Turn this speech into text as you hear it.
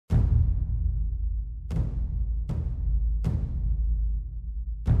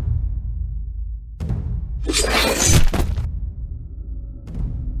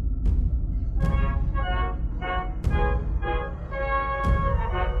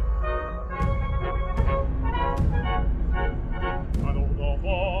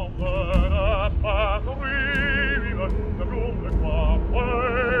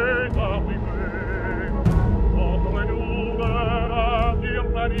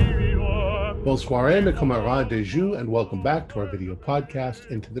Bonsoir mes camarades de jeu, and welcome back to our video podcast,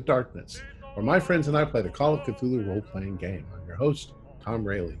 Into the Darkness, where my friends and I play the Call of Cthulhu role-playing game. I'm your host, Tom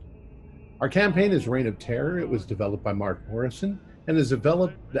Rayleigh. Our campaign is Reign of Terror. It was developed by Mark Morrison and is available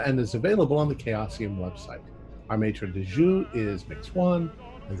on the Chaosium website. Our maitre de jeu is Mick Swan,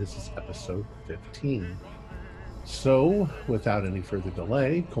 and this is episode 15. So, without any further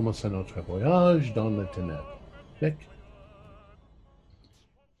delay, commençons notre voyage dans les ténèbres. Mick?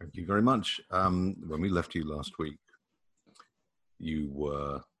 Thank you very much. When we left you last week, you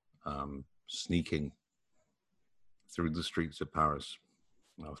were sneaking through the streets of Paris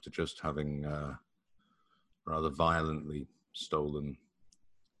after just having rather violently stolen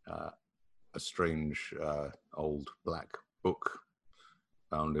a strange old black book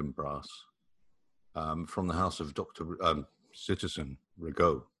bound in brass from the house of Citizen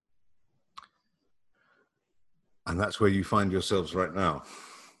Rigaud. And that's where you find yourselves right now,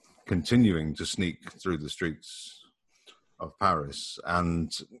 continuing to sneak through the streets of Paris.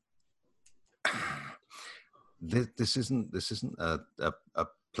 And this isn't a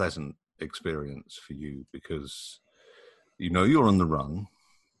pleasant experience for you, because you know you're on the run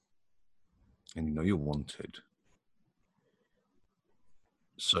and you know you're wanted.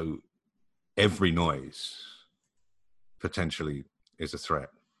 So every noise potentially is a threat.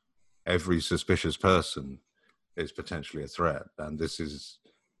 Every suspicious person is potentially a threat. And this is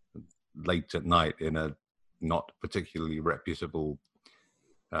late at night in a not particularly reputable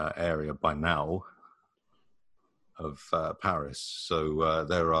area by now of Paris. So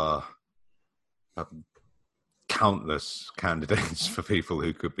there are countless candidates for people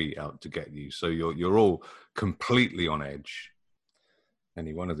who could be out to get you. So you're all completely on edge.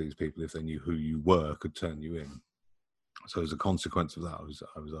 Any one of these people, if they knew who you were, could turn you in. So as a consequence of that, I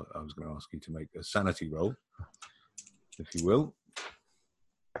was going to ask you to make a sanity roll, if you will.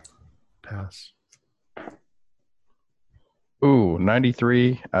 Pass. Ooh,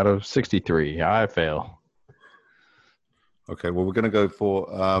 93 out of 63. I fail. Okay, well, we're going to go for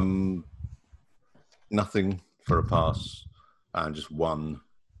nothing for a pass and just 1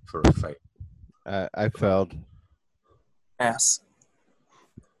 for a fail. I failed. Pass.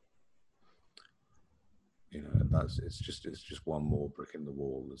 You know, it's just one more brick in the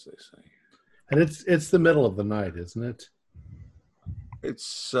wall, as they say. And it's the middle of the night, isn't it?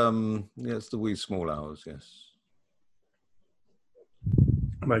 It's it's the wee small hours, yes.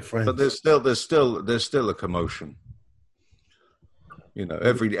 My friend. But there's still a commotion. You know,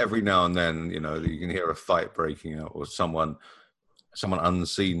 every now and then, you know, you can hear a fight breaking out, or someone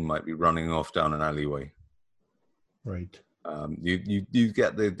unseen might be running off down an alleyway. Right. You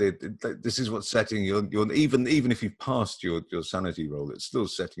get the this is what's setting your even if you've passed your sanity roll, it's still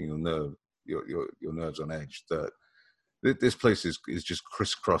setting your nerves on edge. That this place is just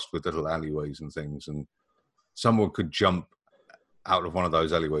crisscrossed with little alleyways and things, and someone could jump out of one of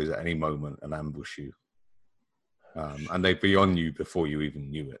those alleyways at any moment and ambush you, and they'd be on you before you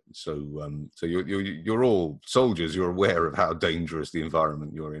even knew it. So you're all soldiers. You're aware of how dangerous the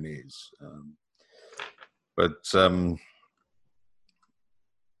environment you're in is, but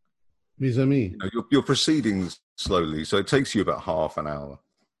mes amis, you know, you're proceeding slowly, so it takes you about half an hour.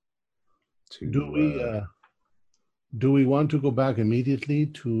 Do we want to go back immediately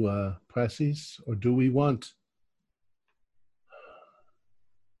to Pressy's, or do we want?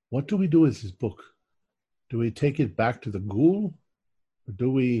 What do we do with his book? Do we take it back to the Ghoul, or do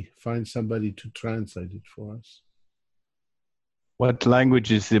we find somebody to translate it for us? What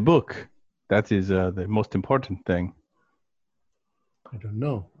language is the book? That is the most important thing. I don't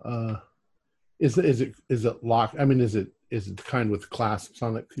know. Is it locked? I mean, is it the kind with clasps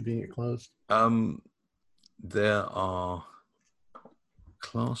on it, keeping it closed? There are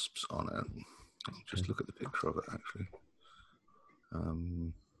clasps on it. I'll just look at the picture of it, actually.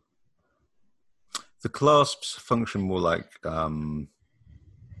 The clasps function more like...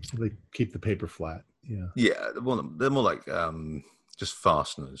 They keep the paper flat, yeah. Yeah, they're more like just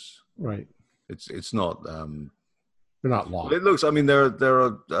fasteners. Right. It's not... They're not locked. It looks... I mean, there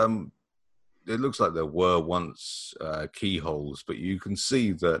are... it looks like there were once keyholes, but you can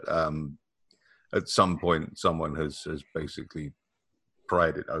see that at some point someone has basically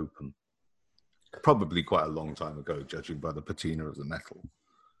pried it open. Probably quite a long time ago, judging by the patina of the metal.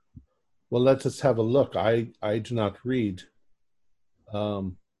 Well, let us have a look. I do not read.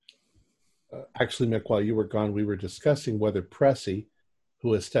 Actually, Mick, while you were gone, we were discussing whether Pressy,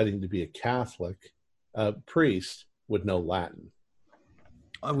 who is studying to be a Catholic priest, would know Latin.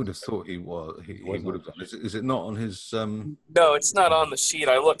 I would have thought he was. He would have done. Is it not on his? No, it's not on the sheet.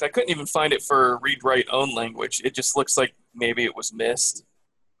 I looked. I couldn't even find it for read-write-own language. It just looks like maybe it was missed.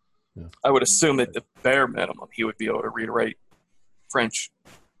 I would assume that the bare minimum he would be able to read or write French,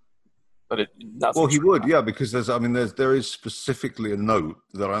 but nothing. Well, he would, yeah, because there is specifically a note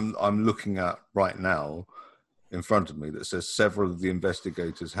that I'm looking at right now in front of me that says several of the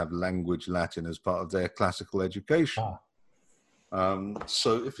investigators have language Latin as part of their classical education.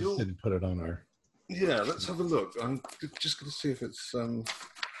 So if you didn't put it on our, let's have a look. I'm just going to see if it's.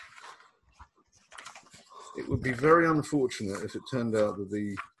 It would be very unfortunate if it turned out that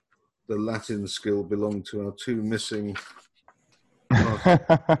the Latin skill belonged to our two missing.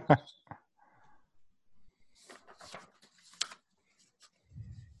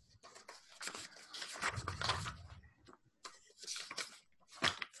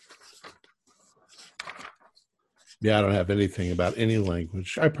 Yeah, I don't have anything about any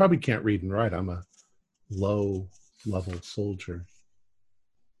language. I probably can't read and write. I'm a low-level soldier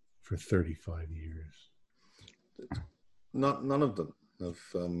for 35 years. None of them have.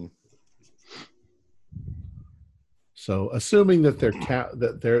 So, assuming that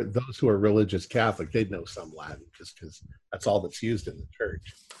they're those who are religious Catholic, they'd know some Latin just because that's all that's used in the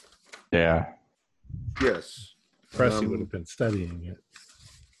church. Yeah. Yes. Pressy would have been studying it.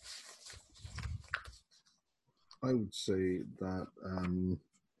 I would say that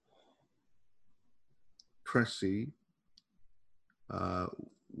Pressy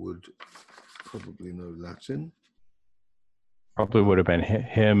would probably know Latin. Probably would have been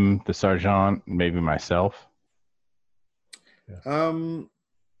him, the sergeant, maybe myself. I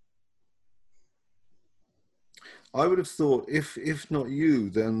would have thought if not you,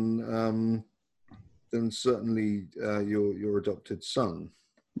 then certainly your adopted son.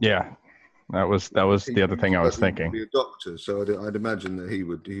 Yeah, that was the other thing I was thinking. Be a doctor, so I'd imagine that he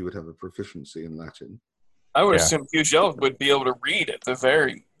would have a proficiency in Latin. I would assume Hugel would be able to read at the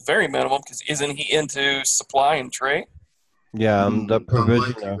very, very minimum, because isn't he into supply and trade? Yeah, the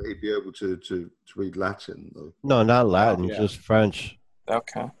provision. He'd be able to read Latin, though. No, not Latin, just French.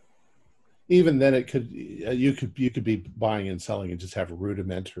 Okay. Even then, it could you could be buying and selling and just have a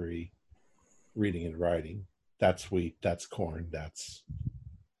rudimentary reading and writing. That's wheat, that's corn, that's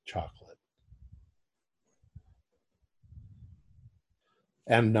chocolate,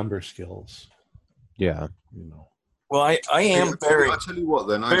 and number skills. Yeah. Well, I am very, I'll tell you what,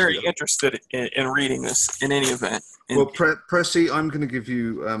 then, very interested in reading this in any event. Well, Pressy, I'm going to give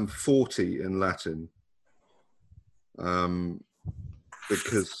you 40 in Latin,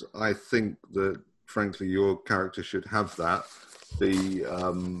 because I think that, frankly, your character should have that. The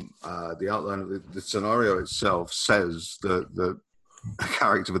outline of the scenario itself says that the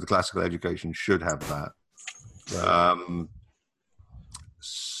character with the classical education should have that. Right.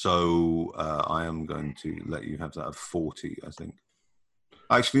 So I am going to let you have that at 40, I think.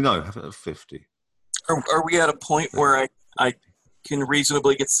 Actually, no, have it at 50. Are we at a point where I can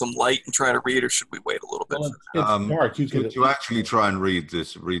reasonably get some light and try to read, or should we wait a little bit? Well, it's dark. You can to actually try and read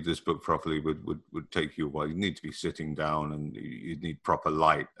this book properly would take you a while. You need to be sitting down, and you need proper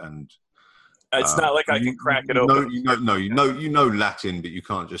light. And it's not like I can crack it open. You know Latin, but you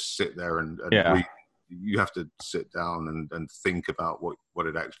can't just sit there and read. You have to sit down and think about what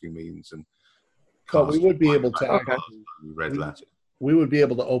it actually means. But we would be able to read Latin. We would be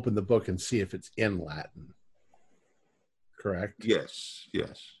able to open the book and see if it's in Latin. Correct? Yes.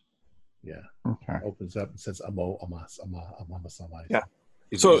 Yeah. Okay. Opens up and says amo amas ama amamas amai. Yeah.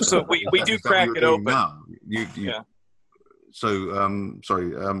 So we do crack it open. Now? Yeah. So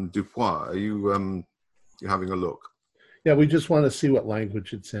sorry, Dupois, are you having a look? Yeah, we just want to see what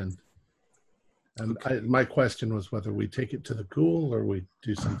language it's in. And my question was whether we take it to the Ghoul or we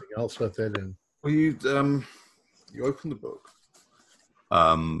do something else with it. And well, you open the book,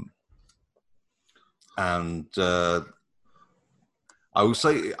 and I will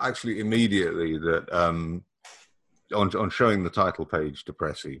say actually immediately that on showing the title page to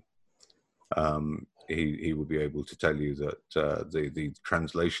Pressy, he will be able to tell you that the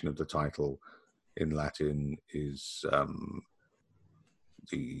translation of the title in Latin is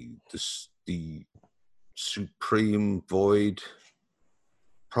the supreme void,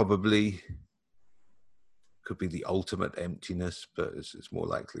 probably. Could be the ultimate emptiness, but it's more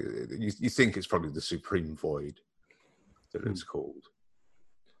likely you think it's probably the supreme void that it's called.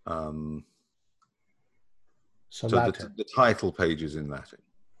 So the title page is in Latin.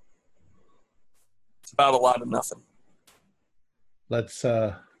 It's about a lot of nothing. Let's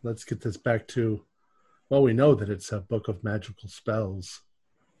get this back to, well, we know that it's a book of magical spells,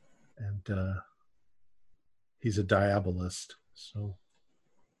 and he's a diabolist. So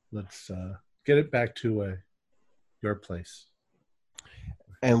let's get it back to your place.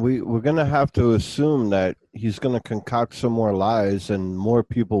 And we're going to have to assume that he's going to concoct some more lies and more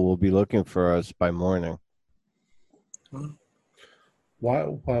people will be looking for us by morning.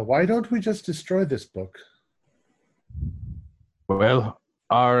 Why don't we just destroy this book? Well,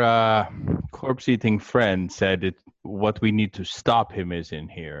 our corpse-eating friend said what we need to stop him is in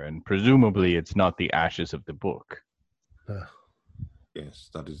here, and presumably it's not the ashes of the book. Yes,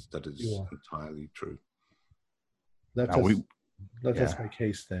 that is entirely true. Let us make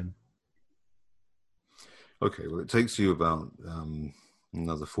haste then. Okay, well, it takes you about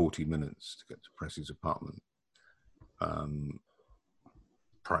another 40 minutes to get to Pressy's apartment.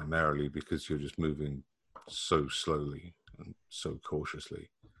 Primarily because you're just moving so slowly and so cautiously.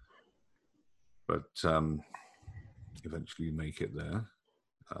 But eventually you make it there.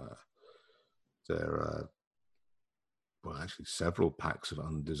 There are, well, actually several packs of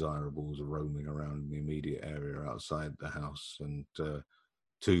undesirables are roaming around the immediate area outside the house, and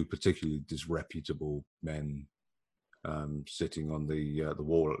two particularly disreputable men sitting on the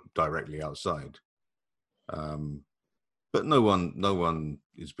wall directly outside. But no one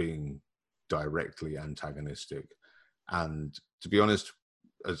is being directly antagonistic. And to be honest,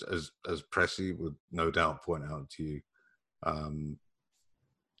 as Pressy would no doubt point out to you,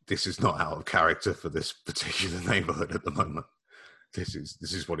 this is not out of character for this particular neighborhood at the moment. This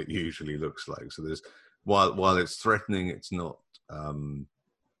is what it usually looks like. So there's while it's threatening, it's not out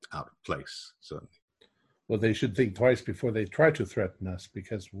of place, certainly. Well, they should think twice before they try to threaten us,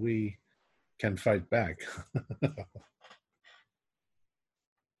 because we can fight back.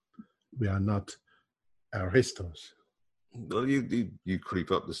 We are not aristos. Well, you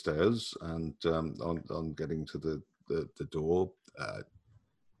creep up the stairs, and on getting to the door,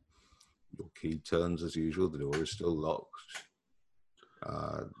 your key turns as usual. The door is still locked.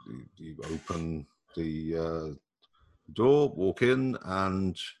 You open the door, walk in,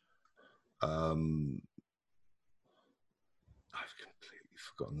 and I've completely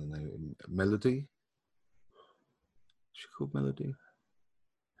forgotten the name. Melody? Is she called Melody?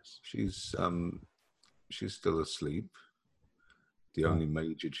 She's still asleep. The only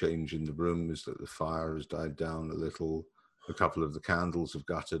major change in the room is that the fire has died down a little. A couple of the candles have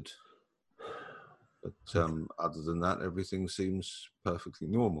guttered. But other than that, everything seems perfectly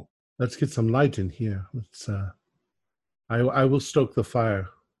normal. Let's get some light in here. Let's. I will stoke the fire.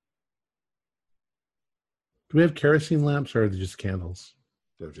 Do we have kerosene lamps, or are they just candles?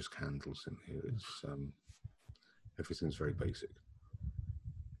 There are just candles in here. It's everything's very basic.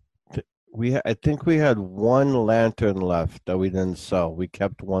 I think we had one lantern left that we didn't sell. We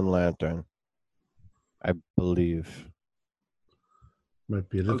kept one lantern, I believe. Might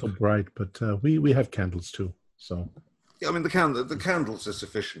be a little bright, but we have candles too. So yeah, I mean the candles are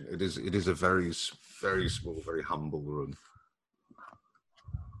sufficient. It is a very small, very humble room.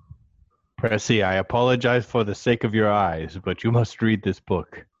 Pressy, I apologize for the sake of your eyes, but you must read this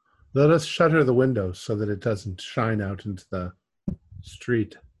book. Let us shutter the windows so that it doesn't shine out into the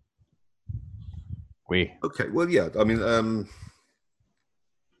street. Okay, well, yeah, I mean,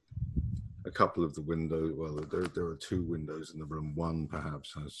 a couple of the windows, well, there are two windows in the room. One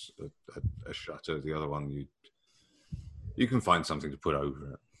perhaps has a shutter. The other one, you can find something to put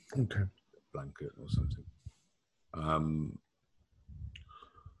over it. Okay. A blanket or something.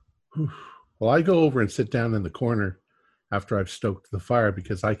 Well, I go over and sit down in the corner after I've stoked the fire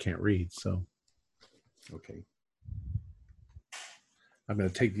because I can't read, so. Okay. I'm going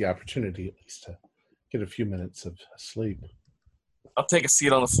to take the opportunity at least to get a few minutes of sleep. I'll take a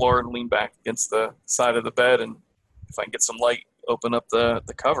seat on the floor and lean back against the side of the bed, and if I can get some light, open up the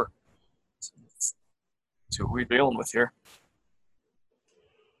cover. See what we're dealing with here.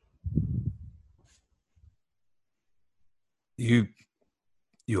 You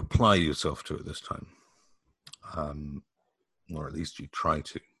apply yourself to it this time, or at least you try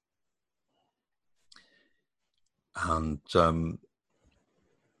to, and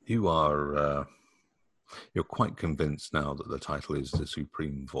you're quite convinced now that the title is The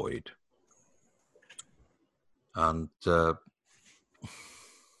Supreme Void. And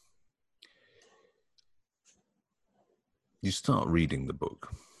you start reading the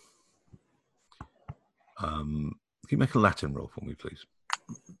book. Can you make a Latin roll for me, please?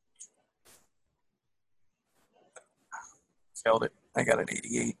 Failed it. I got an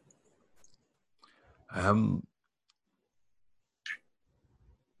 88.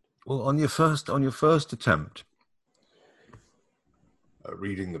 Well, on your first attempt at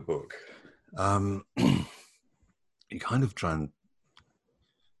reading the book, you kind of try and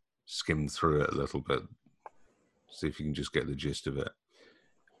skim through it a little bit, see if you can just get the gist of it.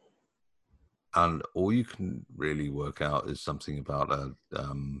 and all you can really work out is something about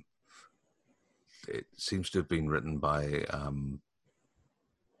it seems to have been written by a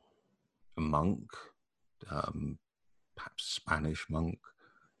monk, perhaps Spanish monk,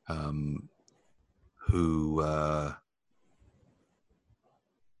 who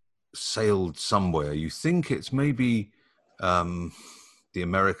sailed somewhere. You think it's maybe the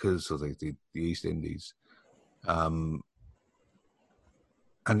Americas or the East Indies, and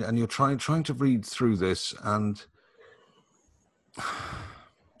you're trying to read through this, and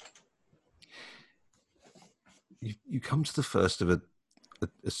you come to the first of a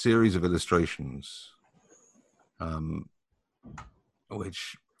series of illustrations,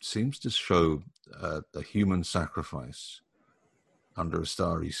 which seems to show a human sacrifice under a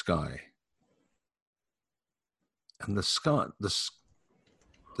starry sky, and the sky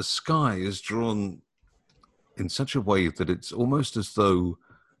is drawn in such a way that it's almost as though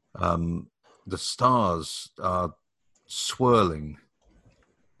the stars are swirling,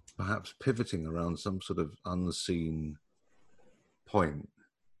 perhaps pivoting around some sort of unseen point.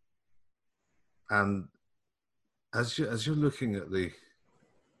 And as you're looking at the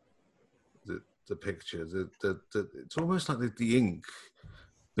picture, it's almost like the ink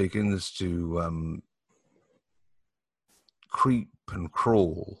begins to creep and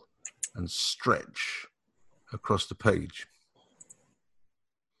crawl and stretch across the page.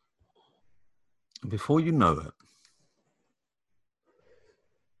 And before you know it,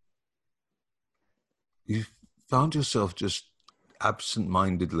 you found yourself just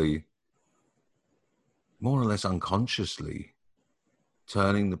absent-mindedly, more or less unconsciously,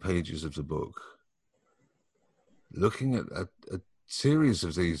 turning the pages of the book, looking at a series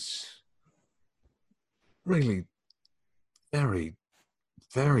of these really very,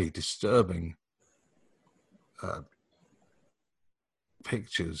 very disturbing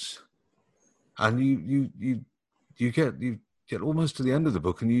pictures, and you get almost to the end of the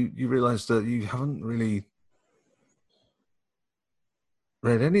book, and you realize that you haven't really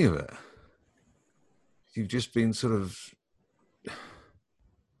read any of it. You've just been sort of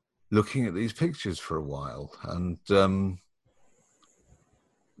looking at these pictures for a while, and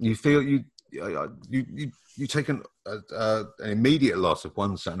you feel you take an immediate loss of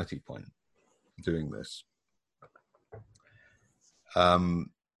 1 sanity point doing this, and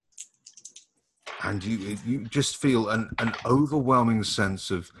you just feel an overwhelming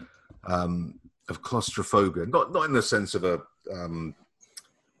sense of claustrophobia, not in the sense of a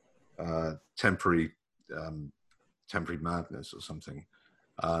temporary madness or something,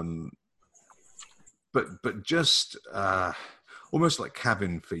 but just almost like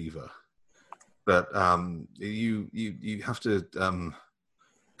cabin fever. That you have to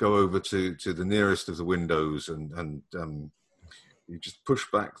go over to the nearest of the windows, and you just push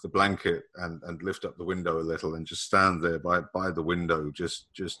back the blanket and lift up the window a little, and just stand there by the window,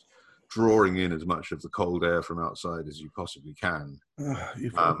 just drawing in as much of the cold air from outside as you possibly can.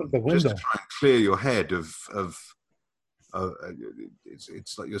 You've opened the window. Just to try and clear your head of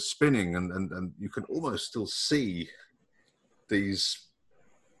it's like you're spinning, and you can almost still see these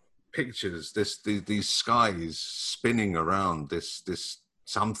pictures, these skies spinning around this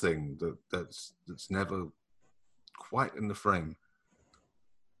something that's never quite in the frame.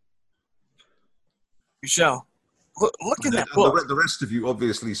 Michelle, look in that book. The rest of you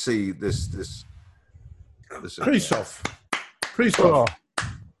obviously see this. Christoph.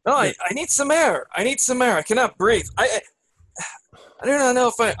 No, I need some air. I cannot breathe. I do not know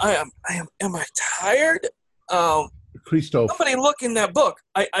if I am I tired? Christoph. Somebody look in that book.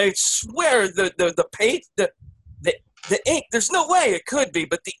 I swear the page, the ink, there's no way it could be,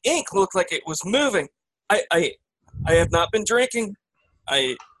 but the ink looked like it was moving. I have not been drinking.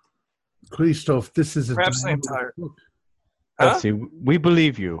 Christoph, this is perhaps I'm tired. Book. Huh? Let's see. We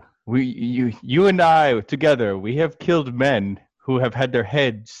believe you. You and I together, we have killed men who have had their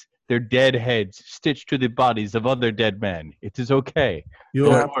dead heads stitched to the bodies of other dead men. It is okay.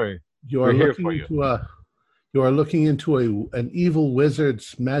 Don't worry. We're here for you. You are looking into an evil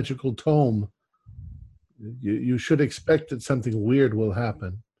wizard's magical tome. You should expect that something weird will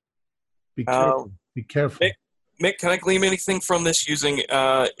happen. Be careful. Be careful. Mick, can I glean anything from this using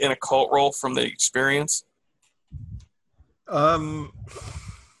an occult roll from the experience?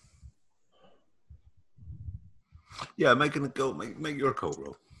 Yeah, make your occult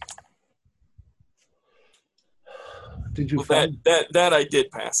roll. Did you find that I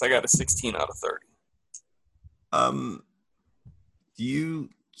did pass? I got a 16 out of 30. You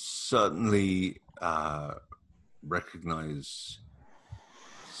certainly recognize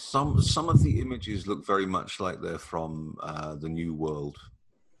some of the images look very much like they're from the New World.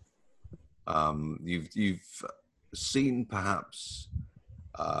 You've seen perhaps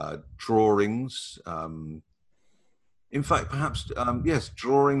drawings. In fact, perhaps yes,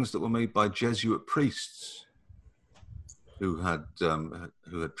 drawings that were made by Jesuit priests who had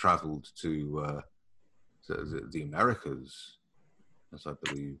travelled to the Americas, as I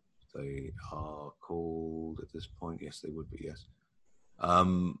believe they are called at this point. Yes, they would be. Yes.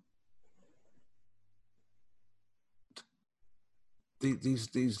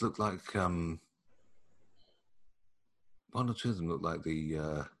 These look like one or two of them look like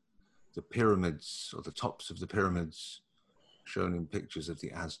the pyramids, or the tops of the pyramids shown in pictures of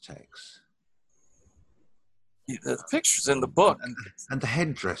the Aztecs. Yeah, the pictures in the book. And the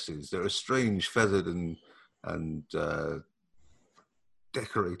headdresses, there are strange feathered and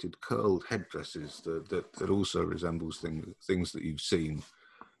decorated curled headdresses that also resembles things that you've seen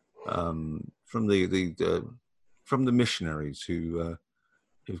from the missionaries who've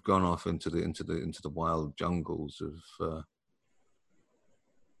gone off into the wild jungles of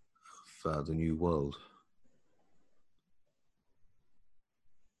the New World.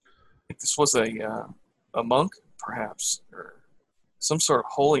 I think this was a monk, perhaps, or some sort of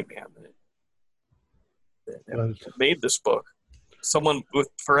holy man that made this book. Someone with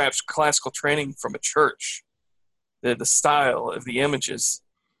perhaps classical training from a church. The style of the images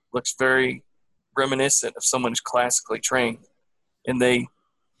looks very reminiscent of someone who's classically trained, and they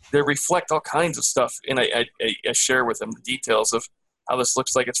reflect all kinds of stuff. And I share with them the details of how this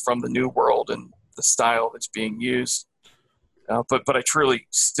looks like it's from the New World and the style that's being used. But I truly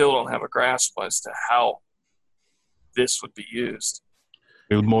still don't have a grasp as to how this would be used.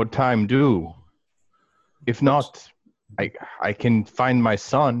 Will more time do? If not, I can find my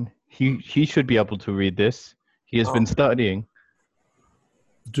son. He should be able to read this. He has been studying.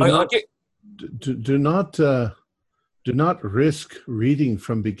 Do not risk reading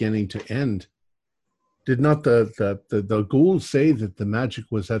from beginning to end. Did not the Ghoul say that the magic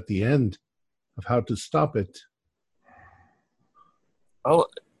was at the end of how to stop it? Oh,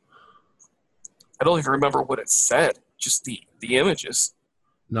 I don't even remember what it said. Just the images.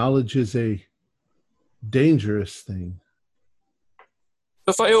 Knowledge is a dangerous thing.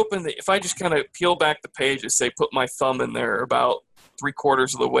 If I just kind of peel back the page and say, put my thumb in there about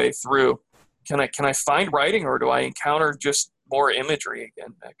 3/4 of the way through, can I find writing, or do I encounter just more imagery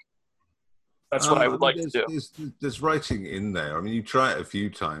again, Nick? That's what I would like to do. There's writing in there. I mean, you try it a few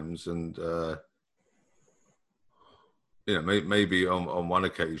times, and maybe on one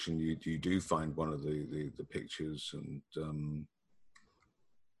occasion you do find one of the pictures, and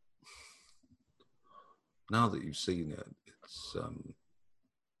now that you've seen it, it's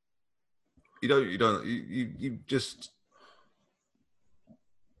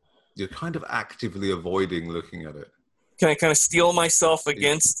you're kind of actively avoiding looking at it. Can I kind of steel myself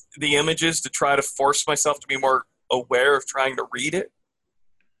against the images to try to force myself to be more aware of trying to read it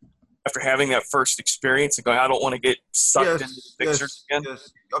after having that first experience and going, I don't want to get sucked into the pictures again?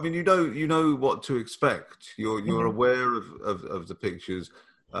 Yes. I mean, you know what to expect. You're aware of the pictures.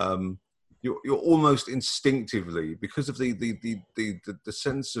 You're almost instinctively, because of the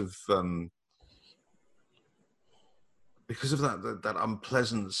sense of because of that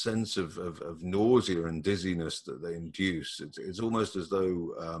unpleasant sense of nausea and dizziness that they induce. It's almost as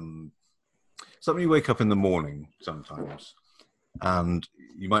though something you wake up in the morning sometimes, and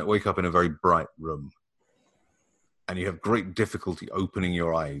you might wake up in a very bright room, and you have great difficulty opening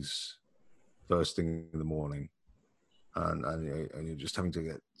your eyes first thing in the morning, and you're just having to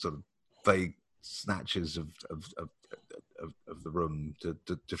get sort of vague snatches of the room to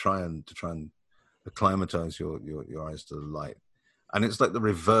try and acclimatize your eyes to the light. And it's like the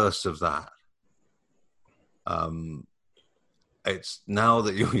reverse of that. It's now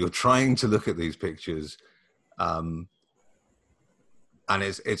that you're trying to look at these pictures, and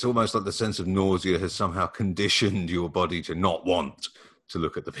it's almost like the sense of nausea has somehow conditioned your body to not want to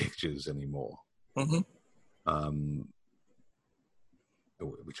look at the pictures anymore.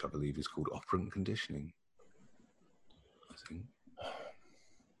 Which I believe is called operant conditioning, I think.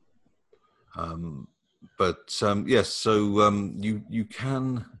 Yes, so you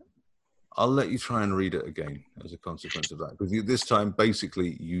can. I'll let you try and read it again as a consequence of that, because this time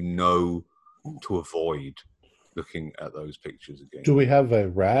basically you know to avoid looking at those pictures again. Do we have a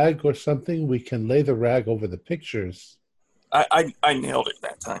rag or something? We can lay the rag over the pictures. I nailed it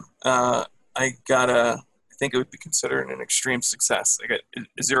that time. I think it would be considered an extreme success. I got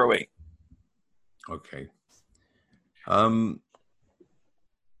a 0.8. Okay.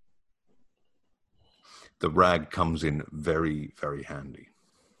 The rag comes in very, very handy.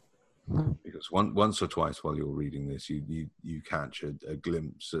 Because once or twice while you're reading this, you catch a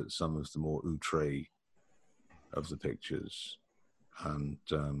glimpse at some of the more outre of the pictures, and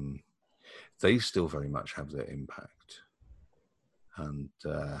they still very much have their impact, and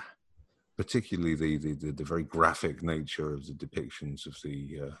particularly the very graphic nature of the depictions of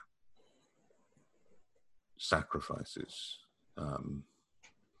the sacrifices,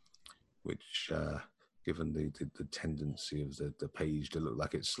 which, given the tendency of the page to look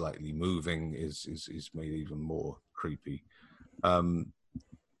like it's slightly moving, is made even more creepy.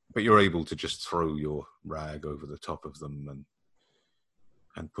 But you're able to just throw your rag over the top of them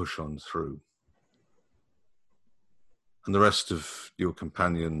and push on through. And the rest of your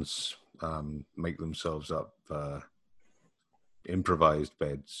companions make themselves up improvised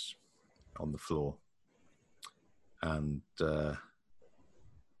beds on the floor. And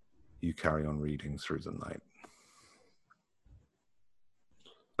you carry on reading through the night.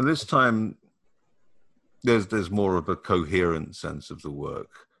 And this time, there's more of a coherent sense of the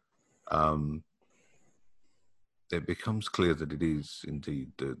work. It becomes clear that it is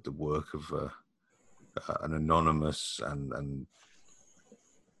indeed the work of an anonymous and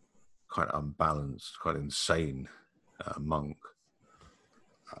quite unbalanced, quite insane monk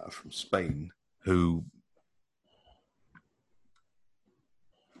from Spain who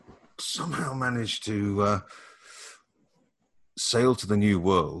somehow managed to sail to the New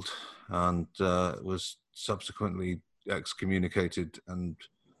World and was subsequently excommunicated and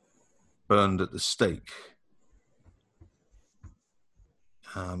burned at the stake.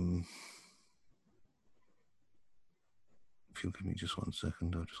 If you'll give me just 1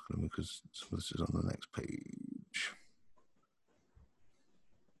 second, I'm just going to, because some of this is on the next page.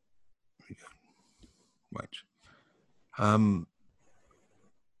 There we go. Right.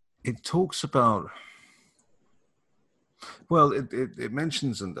 It talks about, well, it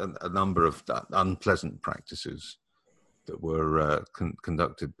mentions a number of unpleasant practices that were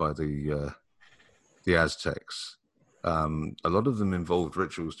conducted by the Aztecs. A lot of them involved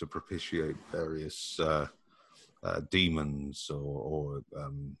rituals to propitiate various demons or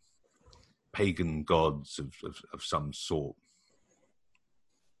pagan gods of some sort.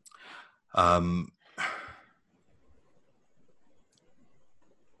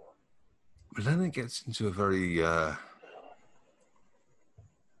 But then it gets into a very,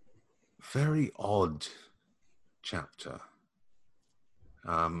 very odd chapter.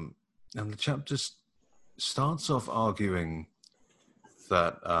 And the chapter starts off arguing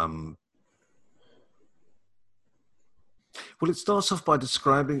that, well, it starts off by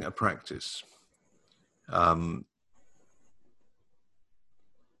describing a practice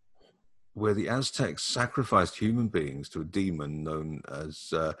where the Aztecs sacrificed human beings to a demon known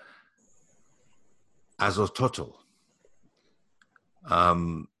as Azototl.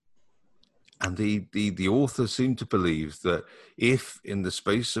 And the author seemed to believe that if in the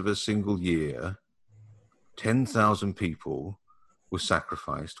space of a single year, 10,000 people were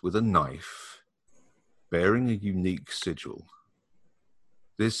sacrificed with a knife bearing a unique sigil,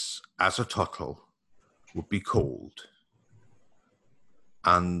 this Azototl would be called.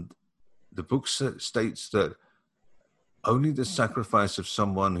 And the book states that only the sacrifice of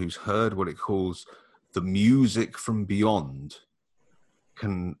someone who's heard what it calls the music from beyond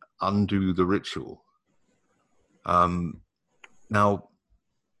can undo the ritual. Now,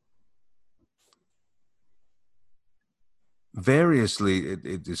 variously,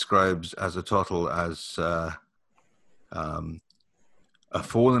 it describes Azototl as a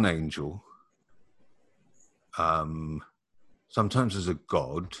fallen angel, sometimes as a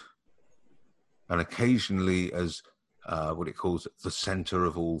god, and occasionally as what it calls the center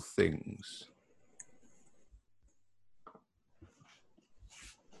of all things.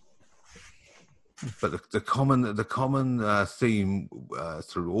 But the common theme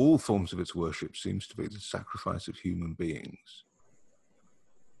through all forms of its worship seems to be the sacrifice of human beings.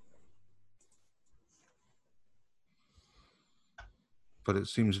 But it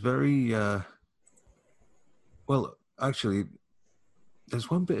seems very well. Actually,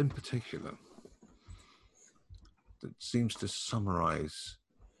 there's one bit in particular that seems to summarize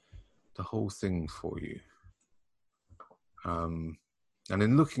the whole thing for you. And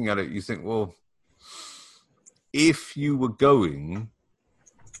in looking at it, you think, well, if you were going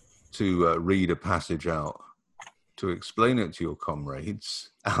to read a passage out to explain it to your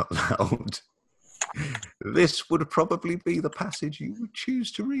comrades out loud, this would probably be the passage you would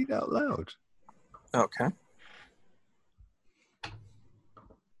choose to read out loud. Okay.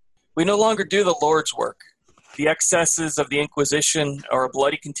 We no longer do the Lord's work. The excesses of the Inquisition are a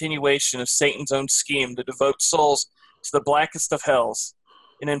bloody continuation of Satan's own scheme to devote souls to the blackest of hells.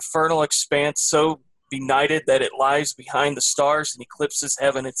 an infernal expanse so benighted that it lies behind the stars and eclipses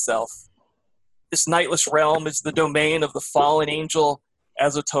heaven itself. This nightless realm is the domain of the fallen angel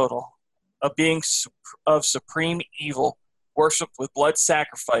Azototl, a being of supreme evil, worshipped with blood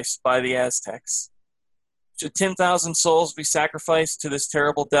sacrificed by the Aztecs. Should 10,000 souls be sacrificed to this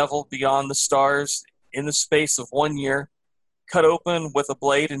terrible devil beyond the stars in the space of 1 year, cut open with a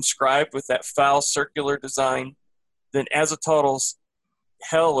blade inscribed with that foul circular design, then Azototl's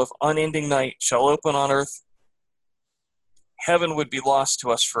hell of unending night shall open on earth. Heaven would be lost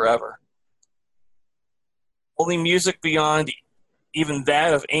to us forever. Only music beyond even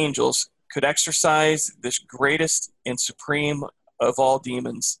that of angels could exorcise this greatest and supreme of all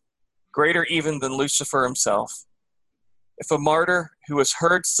demons, greater even than Lucifer himself. If a martyr who has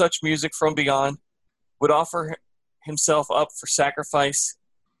heard such music from beyond would offer himself up for sacrifice,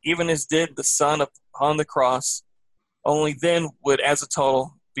 even as did the Son upon the cross, only then would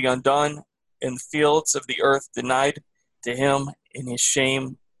Azototl be undone and the fields of the earth denied to him in his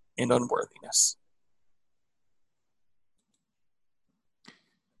shame and unworthiness.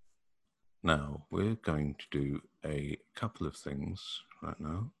 Now, we're going to do a couple of things right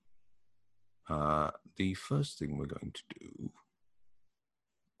now. The first thing we're going to do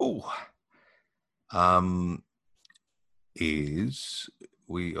is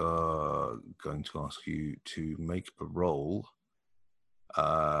we are going to ask you to make a roll.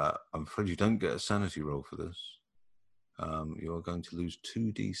 I'm afraid you don't get a sanity roll for this. You are going to lose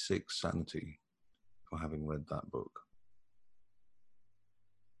 2d6 sanity for having read that book.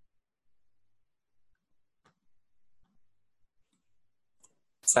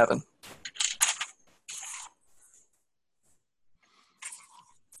 Seven.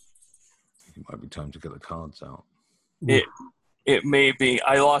 It might be time to get the cards out. It may be.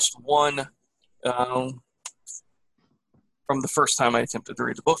 I lost one from the first time I attempted to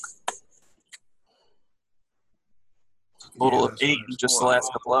read the book. A total of 8 in just the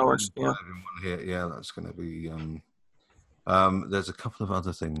last couple hours. Yeah. Yeah, that's going to be. There's a couple of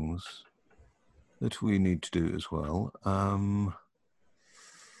other things that we need to do as well.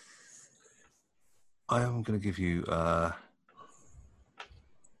 I am going to give you.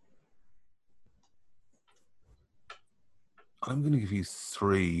 I'm going to give you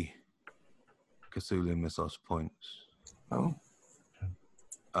 3 Cthulhu Mythos points. Oh.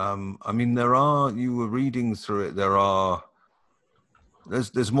 I mean, you were reading through it,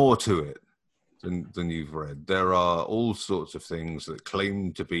 there's more to it than you've read. There are all sorts of things that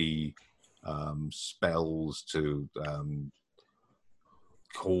claim to be spells to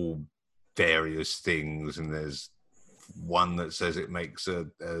call various things, and there's one that says it makes a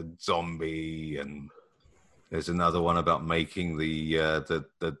zombie, and there's another one about making the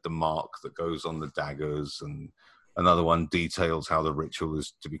mark that goes on the daggers, and another one details how the ritual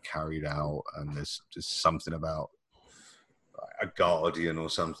is to be carried out, and there's just something about a guardian or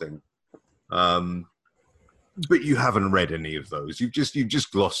something. But you haven't read any of those. You've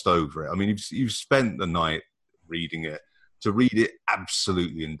just glossed over it. I mean, you've spent the night reading it. To read it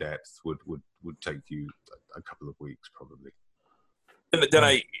absolutely in depth would take you a couple of weeks, probably. Did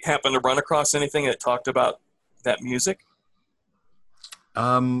I happen to run across anything that talked about that music?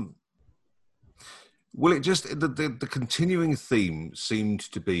 Well, it just the continuing theme seemed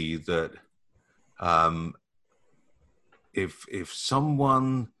to be that if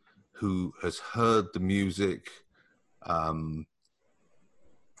someone who has heard the music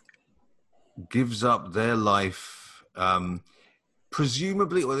gives up their life,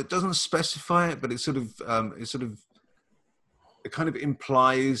 presumably, well, it doesn't specify it, but it kind of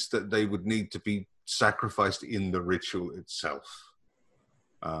implies that they would need to be sacrificed in the ritual itself.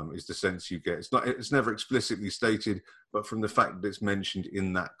 Is the sense you get. It's never explicitly stated, but from the fact that it's mentioned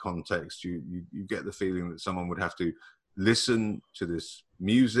in that context, you get the feeling that someone would have to listen to this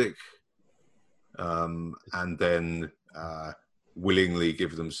music and then willingly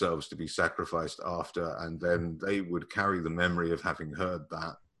give themselves to be sacrificed after, and then they would carry the memory of having heard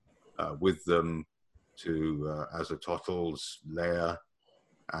that with them to Azototl's lair,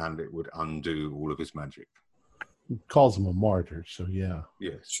 and it would undo all of his magic. Calls him a martyr, so yeah.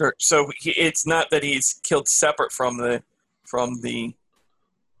 Yes. Sure. So it's not that he's killed separate from the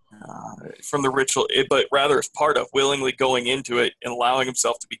ritual, but rather as part of willingly going into it and allowing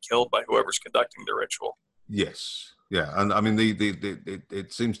himself to be killed by whoever's conducting the ritual. Yes. Yeah, and I mean,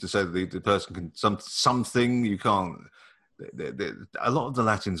 it seems to say that the person can something you can't. A lot of the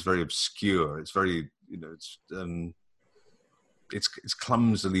Latin's very obscure. It's very, it's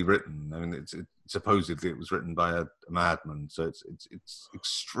clumsily written. I mean, supposedly it was written by a madman, so it's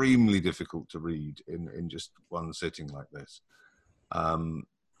extremely difficult to read in just one sitting like this. Do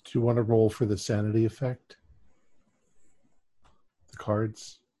you want to roll for the sanity effect? The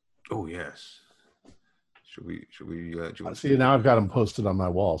cards. Oh yes. Should we? Do you want See, now I've got them posted on my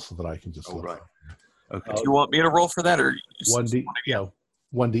wall so that I can just Oh look. right. Okay. Do you want me to roll for that, or you 1D, yeah,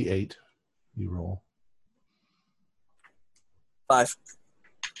 1d8. You roll. 5?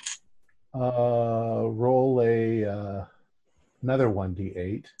 Roll another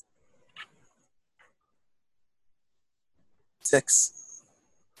 1d8. 6.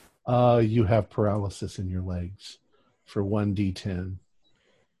 You have paralysis in your legs for 1d10.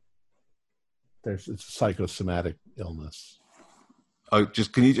 It's a psychosomatic illness. Oh,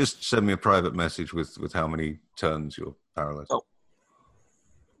 can you just send me a private message with how many turns you're paralyzed? Oh.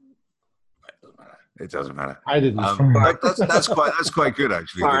 It doesn't matter. I didn't. That's quite good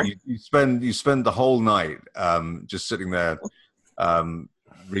actually. Sorry. You spend the whole night just sitting there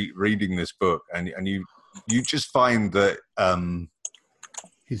reading this book, and you just find that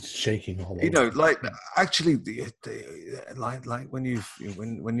He's shaking all over. you know, like actually, like when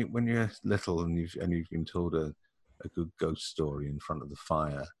you're little and you've been told a good ghost story in front of the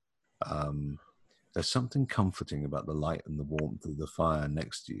fire. There's something comforting about the light and the warmth of the fire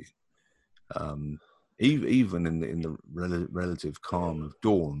next to you. Even in the relative calm of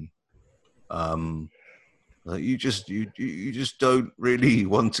dawn, you just don't really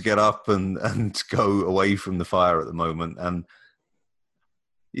want to get up and go away from the fire at the moment, and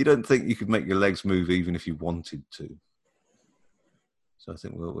you don't think you could make your legs move even if you wanted to. So I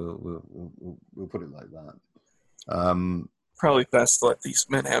think we'll put it like that. Probably best to let these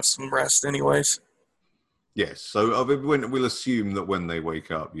men have some rest, anyways. Yes. So we'll assume that when they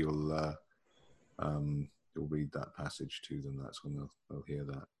wake up, you'll read that passage to them. That's when they'll hear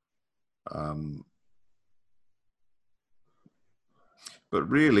that. But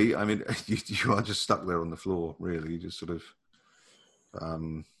really, I mean, you are just stuck there on the floor. Really, you just sort of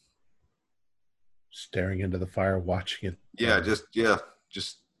staring into the fire, watching it. Just you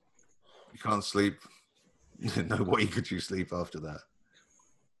can't sleep. No way could you sleep after that.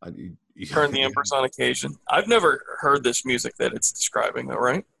 You Turn the embers on occasion. I've never heard this music that it's describing, though,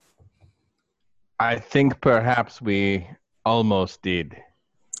 right? I think perhaps we almost did.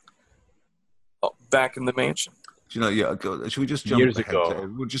 Oh, back in the mansion. Do you know? Yeah. Should we just jump Years ahead? ago.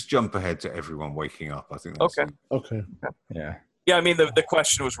 We'll just jump ahead to everyone waking up. I think. That's Okay. Yeah. Yeah, I mean, the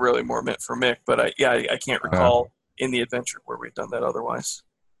question was really more meant for Mick, but I can't recall in the adventure where we've done that otherwise.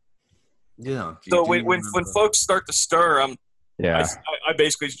 Yeah. So when folks start to stir, Yeah. I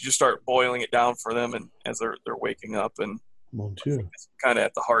basically just start boiling it down for them, and as they're waking up, and it's kind of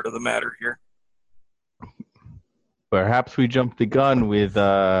at the heart of the matter here. Perhaps we jumped the gun with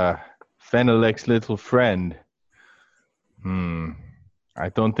Fenelek's little friend. I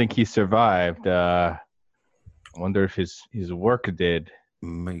don't think he survived. I wonder if his work did.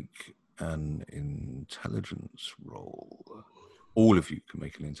 Make an intelligence roll. All of you can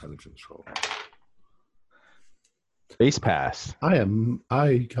make an intelligence roll. Base pass. I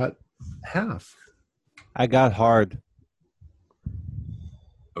got half. I got hard.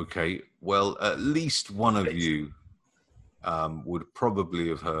 Okay. Well, at least one of you would probably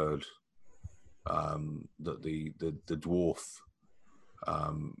have heard that the dwarf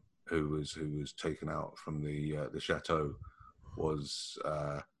who was taken out from the chateau was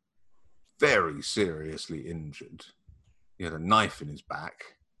very seriously injured. He had a knife in his back,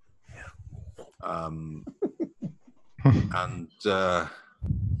 and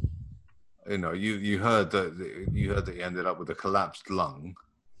you heard that he ended up with a collapsed lung.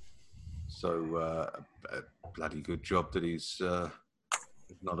 So a bloody good job that he's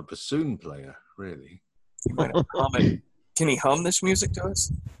not a bassoon player, really. You might have to hum it. Can he hum this music to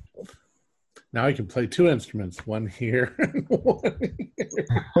us? Now I can play two instruments, one here and one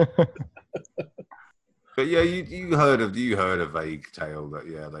here. But yeah, you heard a vague tale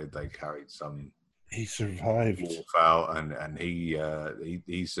that they carried some. He survived. Wolf out, and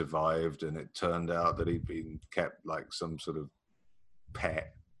he survived, and it turned out that he'd been kept like some sort of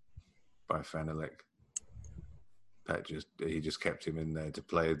pet by Fenelek. He just kept him in there to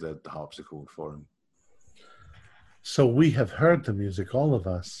play the harpsichord for him. So we have heard the music, all of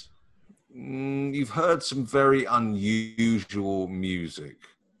us. You've heard some very unusual music.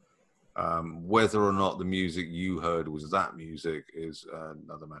 Whether or not the music you heard was that music is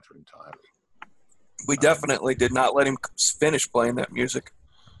another matter entirely. We definitely did not let him finish playing that music.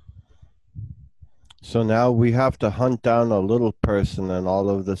 So now we have to hunt down a little person in all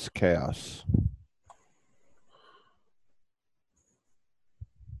of this chaos.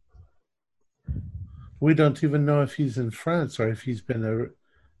 We don't even know if he's in France or if he's been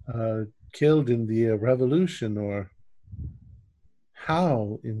killed in the revolution, or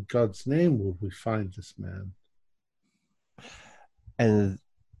How in God's name will we find this man? And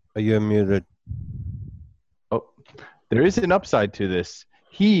are you muted? Oh, there is an upside to this.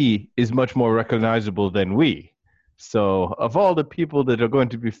 He is much more recognizable than we. So, of all the people that are going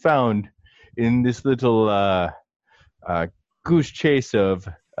to be found in this little goose chase of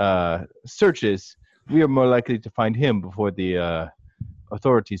searches, we are more likely to find him before the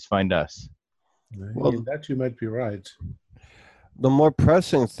authorities find us. Well, In that you might be right. The more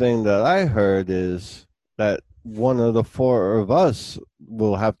pressing thing that I heard is that one of the four of us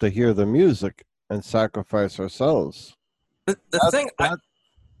will have to hear the music and sacrifice ourselves. The thing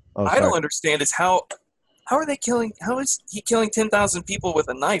I don't understand is how are they killing? How is he killing 10,000 people with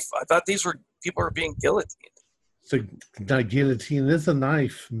a knife? I thought these were people are being guillotined. The guillotine is a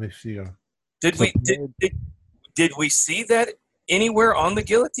knife, monsieur. Did we see that anywhere on the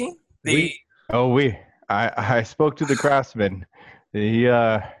guillotine? I spoke to the craftsman.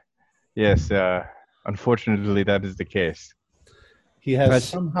 Yes, unfortunately that is the case. He has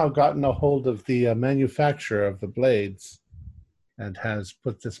somehow gotten a hold of the manufacturer of the blades and has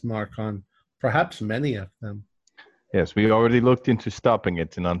put this mark on perhaps many of them. Yes, we already looked into stopping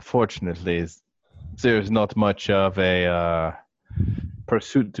it, and unfortunately there's not much of a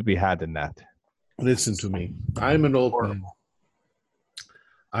pursuit to be had in that. Listen to me. I'm an old man.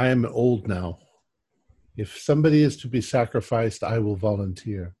 I am old now. If somebody is to be sacrificed, I will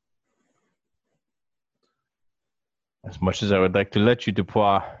volunteer. As much as I would like to let you,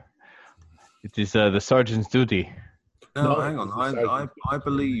 Dupois, it is the sergeant's duty. No, hang on. I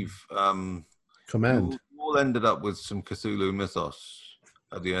believe command. You all ended up with some Cthulhu mythos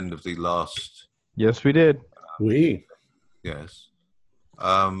at the end of the last. Yes, we did. Yes.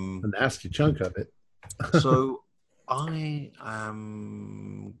 A nasty chunk of it. So I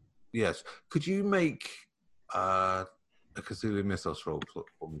am. Yes. Could you make a Cthulhu mythos roll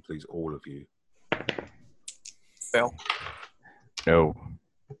for me, please, all of you? Fail. No.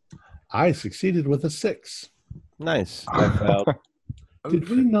 I succeeded with a 6. Nice. I failed. Did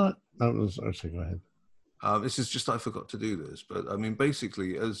we not? Oh, sorry, go ahead. This is just I forgot to do this, but I mean,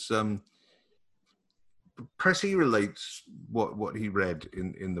 basically, as Pressy relates what he read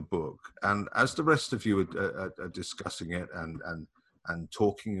in the book, and as the rest of you are discussing it and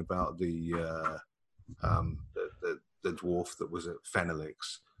talking about the dwarf that was at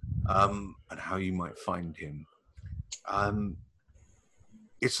Fenelix, and how you might find him.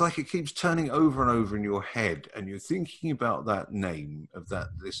 It's like it keeps turning over and over in your head, and you're thinking about that name of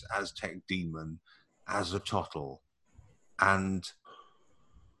this Aztec demon, Azatotl, and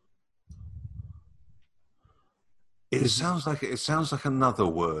it sounds like another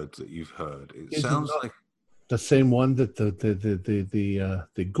word that you've heard. It sounds like the same one that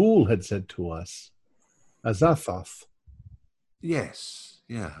the Ghoul had said to us, Azathoth. Yes,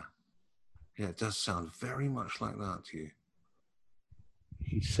 yeah. Yeah, it does sound very much like that to you.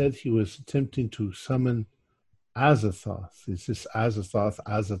 He said he was attempting to summon Azathoth. Is this Azathoth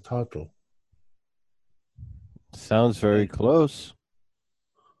Azatotl? Sounds very close.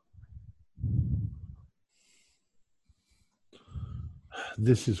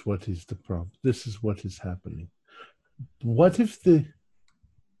 This is what is the problem. This is what is happening. What if the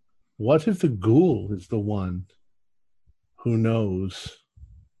Ghoul is the one who knows,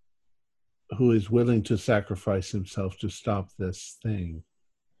 who is willing to sacrifice himself to stop this thing?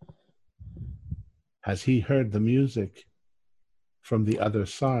 Has he heard the music from the other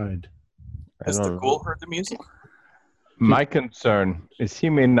side? Has the Ghoul heard the music? My concern is he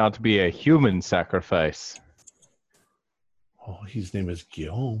may not be a human sacrifice. Oh, his name is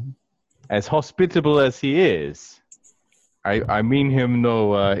Guillaume. As hospitable as he is, I mean him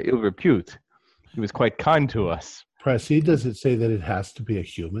no ill repute. He was quite kind to us. Pressy, does it say that it has to be a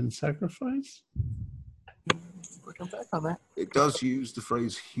human sacrifice? We'll come back on that. It does use the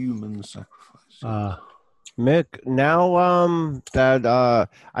phrase human sacrifice. Mick, now that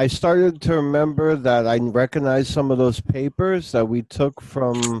I started to remember that I recognized some of those papers that we took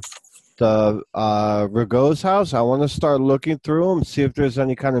from the Rigaud's house, I want to start looking through them, see if there's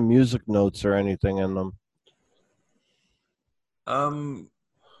any kind of music notes or anything in them.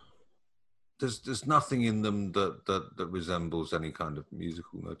 There's nothing in them that resembles any kind of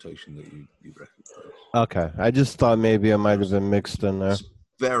musical notation that you recognize. Okay, I just thought maybe it might have been mixed in there. It's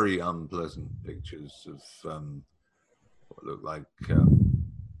very unpleasant pictures of what look like.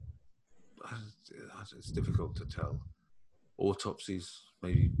 It's difficult to tell. Autopsies,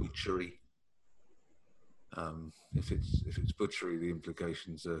 maybe butchery. If it's butchery, the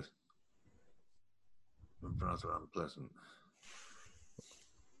implications are rather unpleasant.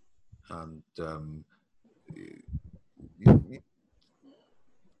 And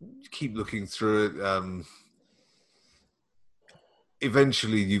keep looking through it.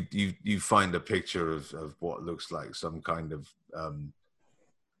 Eventually, you find a picture of what looks like some kind of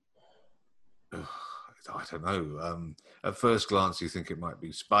I don't know. At first glance, you think it might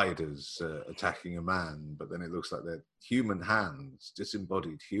be spiders attacking a man, but then it looks like they're human hands,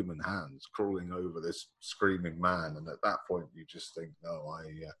 disembodied human hands, crawling over this screaming man. And at that point, you just think, no,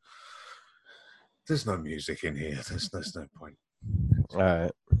 there's no music in here. There's no point. All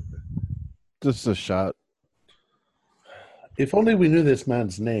right. Just a shot. If only we knew this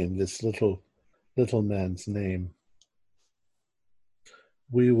man's name, this little man's name.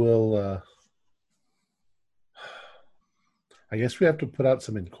 We will... I guess we have to put out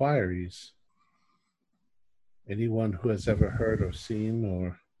some inquiries. Anyone who has ever heard or seen,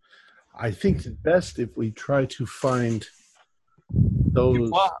 or I think it's best if we try to find those.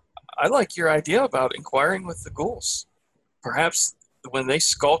 Well, I like your idea about inquiring with the ghouls. Perhaps when they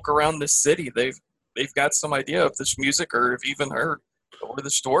skulk around this city, they've got some idea of this music, or have even heard where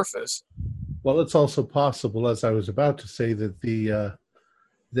this dwarf is. Well, it's also possible, as I was about to say, that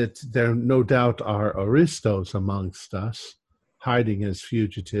that there no doubt are aristos amongst us, hiding as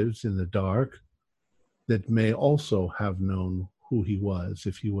fugitives in the dark, that may also have known who he was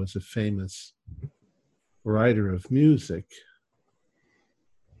if he was a famous writer of music.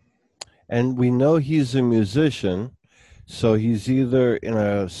 And we know he's a musician, so he's either in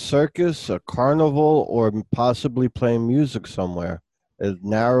a circus, a carnival, or possibly playing music somewhere. It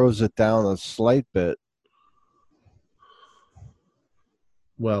narrows it down a slight bit.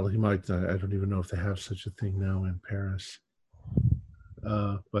 Well, he might. I don't even know if they have such a thing now in Paris.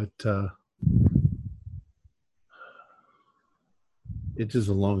 But it is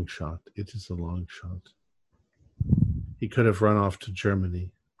a long shot. It is a long shot. He could have run off to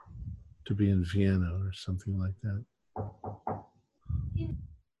Germany to be in Vienna or something like that.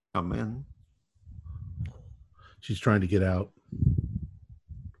 Come in. She's trying to get out.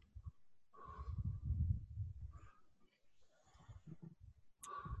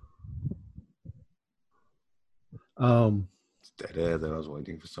 It's dead air there. I was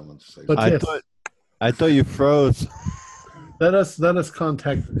waiting for someone to say But something. I thought you froze. Let us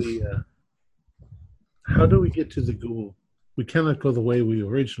contact the. How do we get to the Ghoul? We cannot go the way we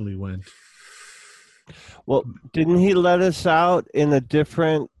originally went. Well, didn't he let us out in a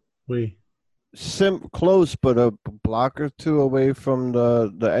different, close, but a block or two away from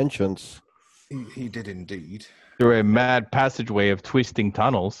the entrance? He did indeed. Through a mad passageway of twisting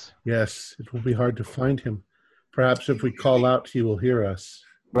tunnels. Yes, it will be hard to find him. Perhaps if we call out, he will hear us.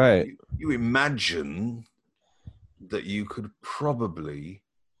 Right. You imagine that you could probably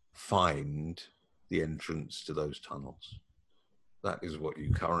find the entrance to those tunnels. That is what you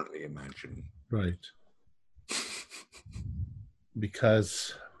currently imagine. Right.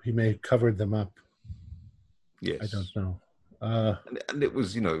 Because he may have covered them up. Yes. I don't know. And it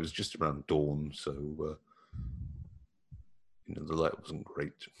was, it was just around dawn, so, the light wasn't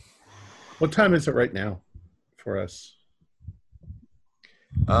great. What time is it right now for us?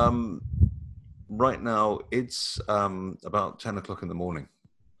 Right now, it's about 10 o'clock in the morning.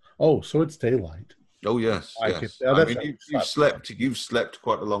 Oh, so it's daylight. Oh, yes, yes. I mean, you've slept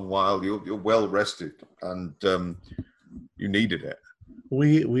quite a long while. You're well rested, and you needed it.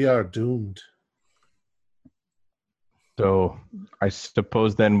 We are doomed. So I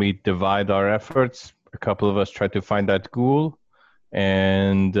suppose then we divide our efforts. A couple of us try to find that ghoul,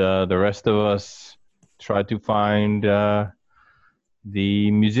 and the rest of us try to find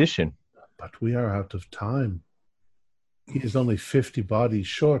the musician. But we are out of time. He is only 50 bodies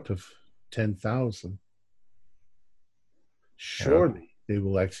short of 10,000. Surely they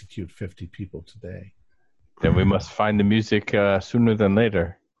will execute 50 people today. Then we must find the music sooner than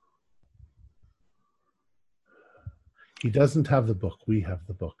later. He doesn't have the book. We have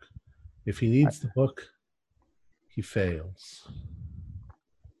the book. If he needs the book, he fails.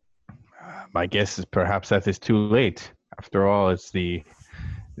 My guess is perhaps that is too late. After all, it's the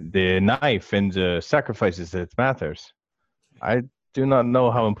knife and the sacrifices that matters. I do not know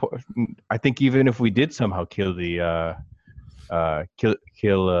how important. I think even if we did somehow kill the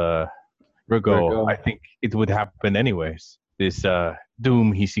Rigo, I think it would happen anyways. This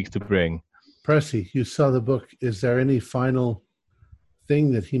doom he seeks to bring. Pressy, you saw the book. Is there any final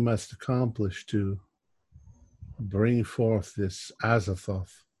thing that he must accomplish to bring forth this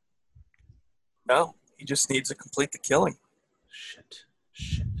Azathoth? No, he just needs to complete the killing. Shit.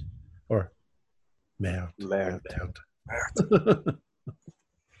 Or Merde.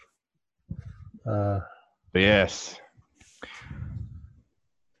 But yes.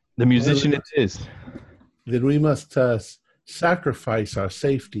 The musician it is. Then we must sacrifice our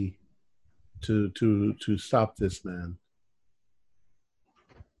safety to stop this man.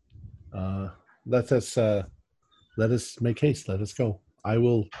 Let us make haste. Let us go. I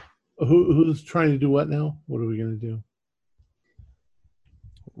will. Who's trying to do what now? What are we going to do?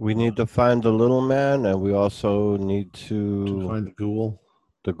 We need to find the little man, and we also need To find the ghoul.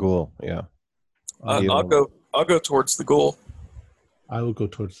 the ghoul. Yeah. I'll go towards the ghoul. I will go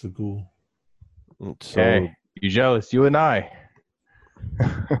towards the ghoul. So, Okay. You jealous? You and I.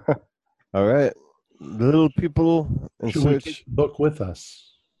 all right, little people in Should we search. take the book with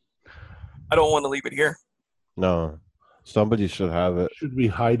us? I don't want to leave it here. No, somebody should have it. Should we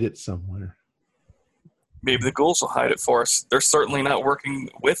hide it somewhere? Maybe the ghouls will hide it for us. They're certainly not working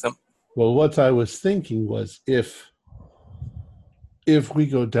with him. Well, what I was thinking was if we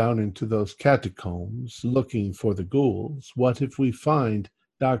go down into those catacombs looking for the ghouls, what if we find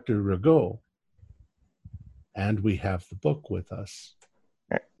Dr. Rigaud and we have the book with us?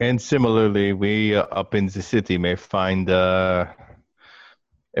 And similarly, we up in the city may find a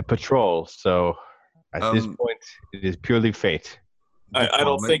patrol. So at this point, it is purely fate. I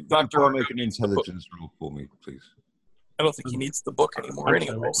don't think Dr. Make an intelligence roll for me, please. I don't think he needs the book anymore What was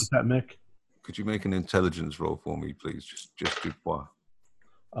anyways. that, Mick? Could you make an intelligence roll for me, please? Just do what?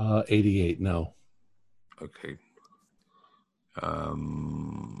 88, no. Okay.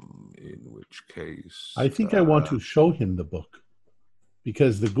 In which case, I think I want to show him the book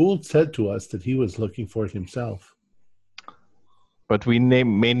because the ghoul said to us that he was looking for it himself. But we may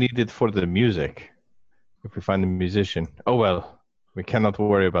need it for the music if we find a musician. Oh, well, we cannot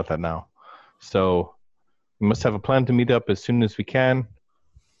worry about that now. So we must have a plan to meet up as soon as we can.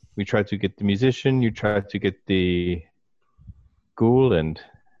 We try to get the musician, you try to get the ghoul, and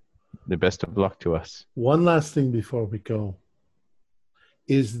the best of luck to us. One last thing before we go.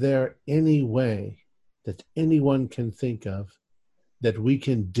 Is there any way that anyone can think of that we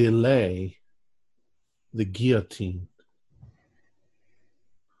can delay the guillotine?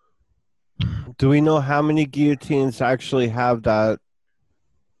 Do we know how many guillotines actually have that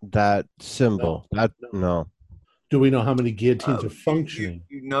symbol? No. Do we know how many guillotines are functioning?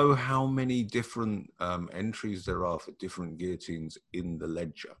 You know how many different entries there are for different guillotines in the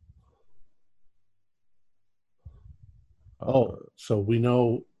ledger? Oh, so we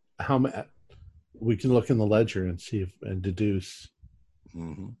know how many. We can look in the ledger and see and deduce.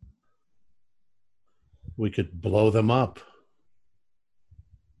 Mm-hmm. We could blow them up.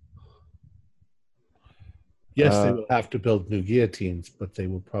 Yes, they will have to build new guillotines, but they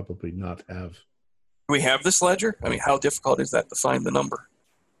will probably not have. Do we have this ledger? I mean, how difficult is that to find the number?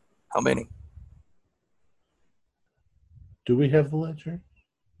 How many? Do we have the ledger?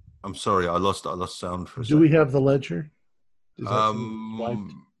 I'm sorry, I lost sound for a Do second. we have the ledger? Is that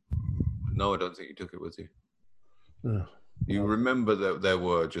no, I don't think you took it with you. Oh, You remember that there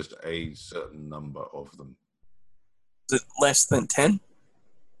were just a certain number of them. Is it less than 10?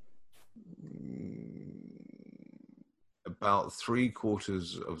 About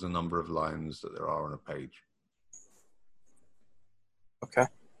 3/4 of the number of lines that there are on a page. Okay.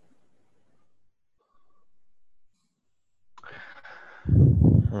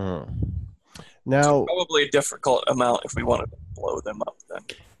 Now, probably a difficult amount if we wanted to blow them up then.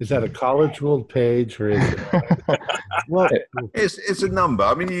 is that a college ruled page or is it? well, It's a number.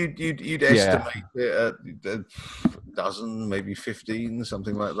 I mean, you'd estimate it at a dozen, maybe 15,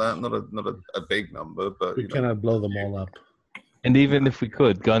 something like that. Not a big number, but We cannot blow them all up. And even if we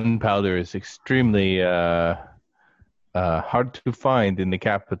could, gunpowder is extremely hard to find in the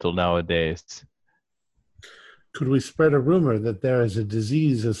capital nowadays. Could we spread a rumor that there is a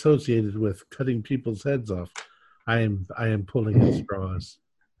disease associated with cutting people's heads off? I am pulling at straws.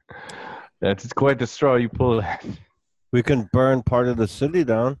 That's quite the straw you pull. we can burn part of the city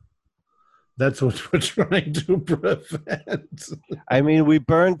down. That's what we're trying to prevent. I mean, we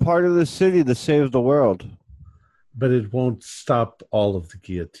burned part of the city to save the world. But it won't stop all of the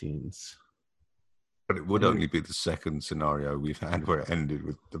guillotines. But it would only be the second scenario we've had where it ended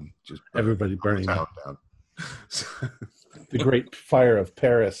with them just everybody burning down. The Great Fire of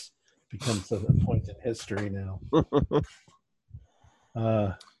Paris becomes a point in history now.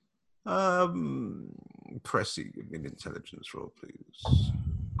 Pressy, give me an intelligence roll, please.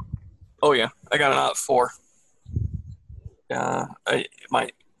 Oh yeah, I got an 4.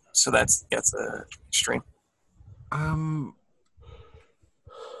 So that's a extreme.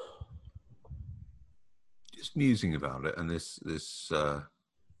 Just musing about it, and this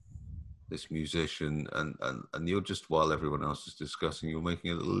musician, and you're just, while everyone else is discussing, you're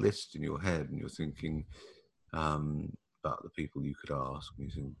making a little list in your head, and you're thinking about the people you could ask. And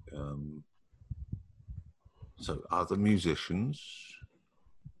you think, so other musicians,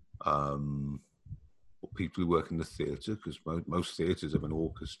 or people who work in the theatre, because most theatres have an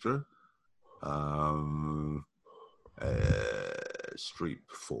orchestra. Street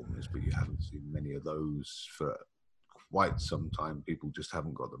performers, but you haven't seen many of those for quite some time. People just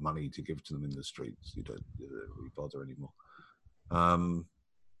haven't got the money to give to them in the streets. You don't really bother anymore. And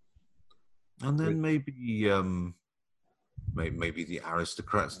then maybe the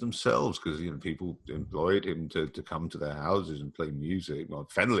aristocrats themselves, because people employed him to come to their houses and play music. Well,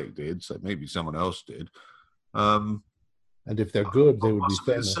 Fenwick did, so maybe someone else did. And if they're good, they would be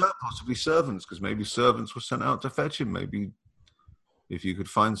famous. Possibly servants, because maybe servants were sent out to fetch him. Maybe if you could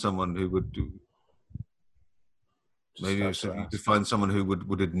find someone who would do, maybe if you could find someone who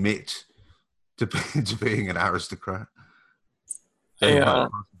would admit to being an aristocrat. They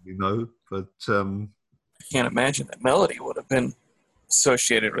might possibly know, but I can't imagine that Melody would have been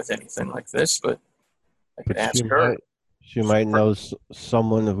associated with anything like this. But I could ask her. She might know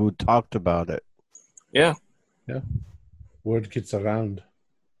someone who talked about it. Yeah. Word gets around.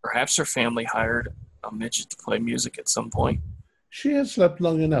 Perhaps her family hired a midget to play music at some point. She has slept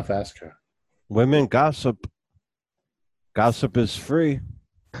long enough, ask her. Women gossip. Gossip is free.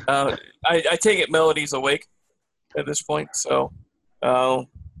 I take it Melody's awake at this point, so...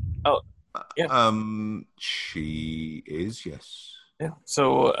 yeah. She is, yes. Yeah,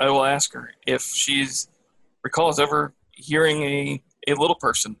 so I will ask her if recalls ever hearing a little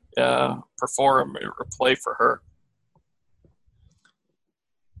person perform or play for her.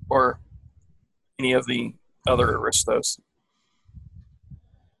 Or any of the other aristos.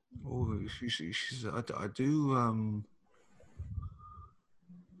 Oh, she's. I do.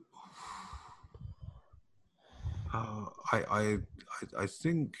 I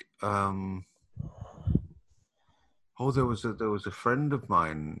think. There was a friend of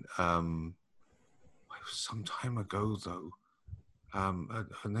mine. Some time ago, though.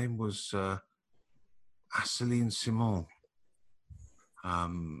 Her name was Asseline Simon.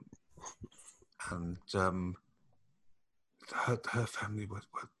 And her family were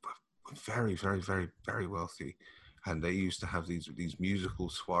very, very, very, very wealthy, and they used to have these musical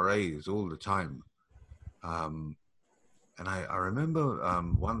soirees all the time. And I remember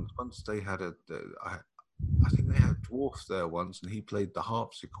once they had I think they had a dwarf there once, and he played the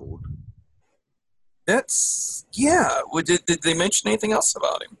harpsichord. That's Did they mention anything else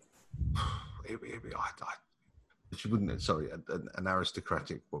about him? She wouldn't. Sorry, an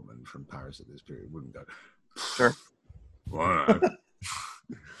aristocratic woman from Paris at this period wouldn't go. Sure. Well,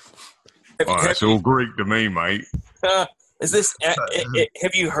 it's all Greek to me, mate. Is this?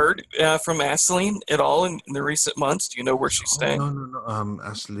 Have you heard from Asseline at all in the recent months? Do you know where she's staying? No.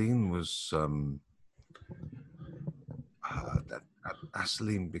 Asseline was.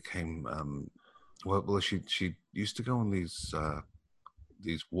 Asseline became. She used to go on these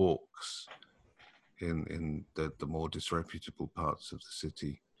walks in the more disreputable parts of the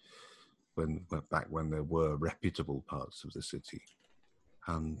city, back when there were reputable parts of the city,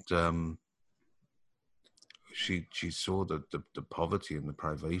 and she saw the poverty and the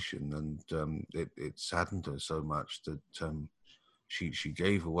privation, and it saddened her so much that she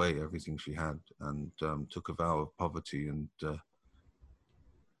gave away everything she had and took a vow of poverty, and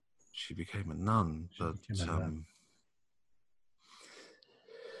she became a nun. But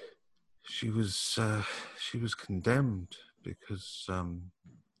she was condemned because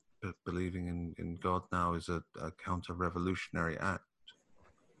believing in God now is a counter-revolutionary act,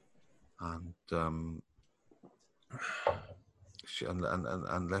 and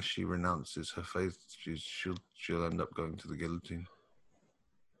unless she renounces her faith, she'll end up going to the guillotine.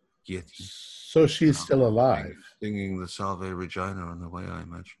 So she's still alive, singing the Salve Regina on the way, I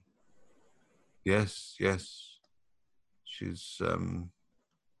imagine. Yes, she's.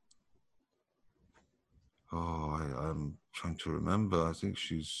 I'm trying to remember. I think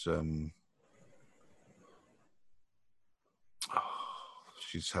she's.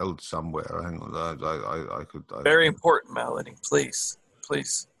 She's held somewhere. Hang on, I could. Very important, Melody. Please.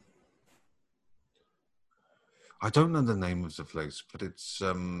 I don't know the name of the place, but it's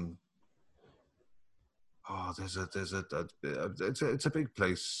it's a big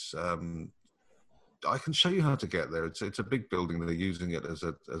place. I can show you how to get there. It's a big building. They're using it as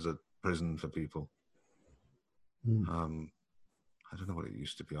a prison for people. I don't know what it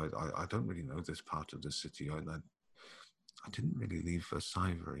used to be. I don't really know this part of the city. I didn't really leave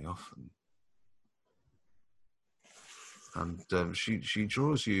Versailles very often. And she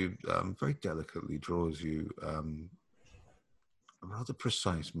draws you, very delicately draws you a rather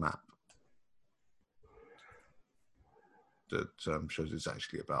precise map that shows it's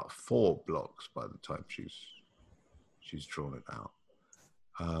actually about 4 blocks by the time she's drawn it out.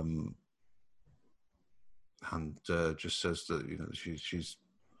 and just says that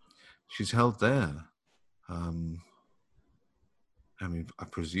she's held there. I mean, I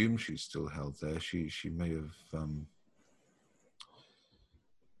presume she's still held there. She may have.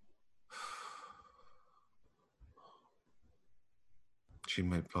 She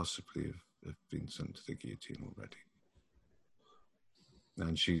may possibly have been sent to the guillotine already.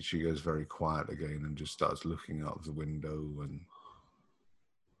 And she goes very quiet again and just starts looking out of the window, and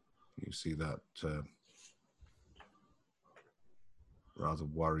you see that rather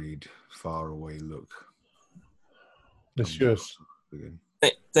worried, far away look. Messieurs,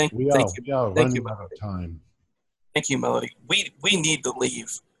 Thank we you. are Thank running you, out of time. Thank you, Melody. We need to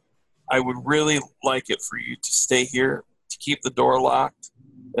leave. I would really like it for you to stay here, to keep the door locked.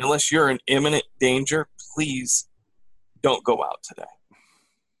 Unless you're in imminent danger, please don't go out today.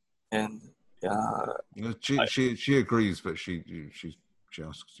 And she agrees, but she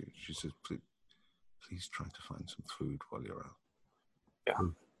asks you. She says, "Please try to find some food while you're out." Yeah.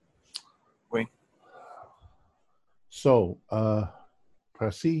 Wait. So,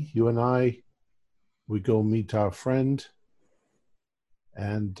 Pressy, you and I, we go meet our friend,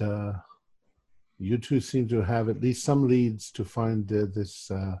 and you two seem to have at least some leads to find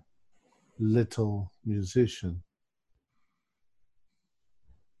this little musician.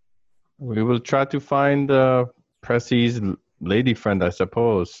 We will try to find Pressy's lady friend, I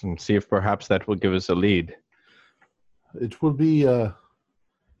suppose, and see if perhaps that will give us a lead. It will be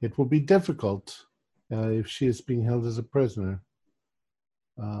difficult if she is being held as a prisoner.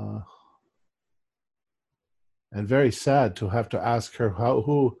 And very sad to have to ask her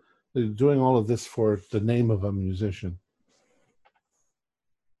who doing all of this for the name of a musician.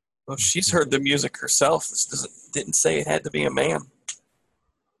 Well, she's heard the music herself. This didn't say it had to be a man.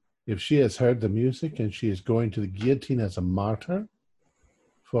 If she has heard the music and she is going to the guillotine as a martyr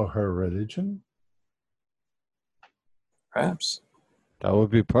for her religion, perhaps that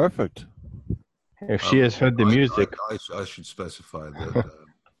would be perfect. If she has heard the music, I should specify that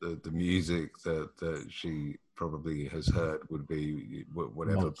the music that she probably has heard would be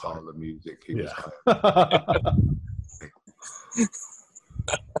whatever part of the music he was hired.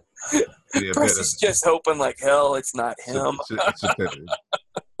 Pressy's just hoping like hell it's not him. It's a bit.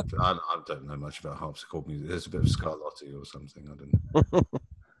 I don't know much about harpsichord music. There's a bit of Scarlotti or something. I don't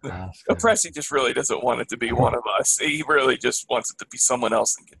know. Pressy just really doesn't want it to be one of us. He really just wants it to be someone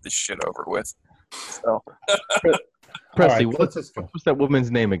else and get this shit over with. So, Pressy, right, what's that woman's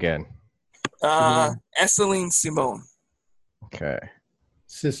name again? Essaline Simone. Okay.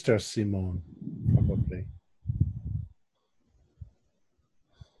 Sister Simone, probably.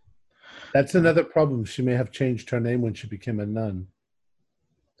 That's another problem. She may have changed her name when she became a nun.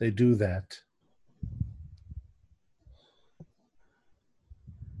 They do that.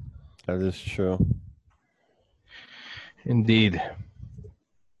 That is true. Indeed.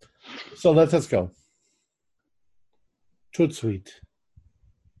 So let us go. Tout suite.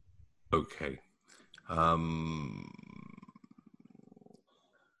 Okay.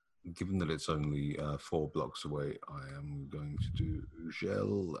 Given that it's only 4 blocks away, I am going to do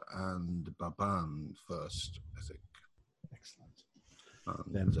Ugel and Baban first, I think. Excellent.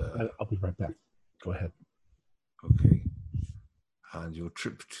 And, then I'll be right back. Go ahead. Okay. And your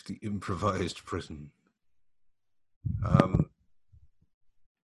trip to the improvised prison.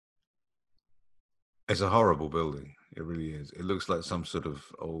 It's a horrible building. It really is. It looks like some sort of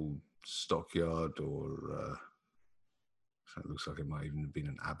old stockyard, or it looks like it might even have been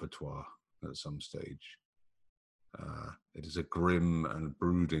an abattoir at some stage. It is a grim and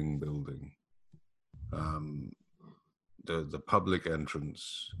brooding building. The public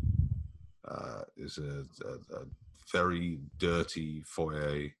entrance is a very dirty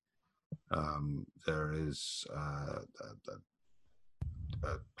foyer. There is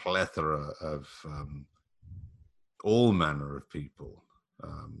a plethora of all manner of people,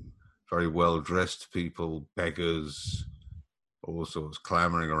 very well-dressed people, beggars, all sorts,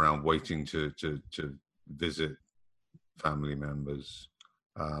 clamoring around, waiting to visit family members.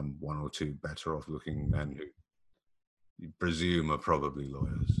 1 or 2 better-off-looking men who you presume are probably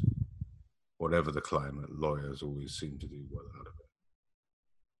lawyers. Whatever the climate, lawyers always seem to do well out of it.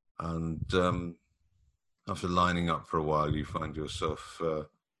 And after lining up for a while, you find yourself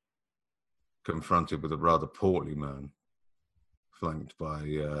confronted with a rather portly man, flanked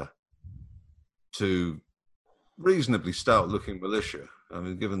by 2 reasonably stout-looking militia. I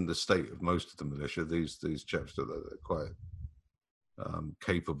mean, given the state of most of the militia, these chaps are quite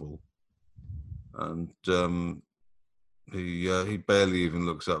capable. And he barely even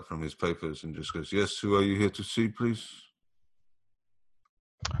looks up from his papers and just goes, "Yes, who are you here to see, please?"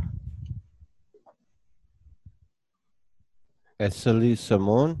 Eseli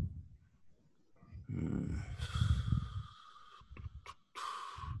Simon.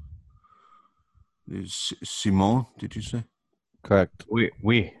 Simon, did you say? Correct.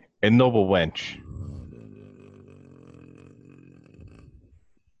 We, a noble wench.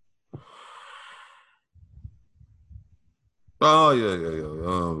 Oh yeah.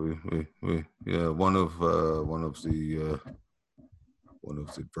 Oh, yeah. One of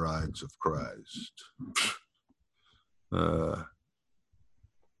the brides of Christ.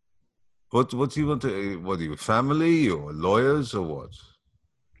 What do you want to? What are you, family or lawyers or what?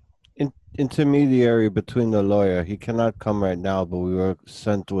 Intermediary between the lawyer. He cannot come right now, but we were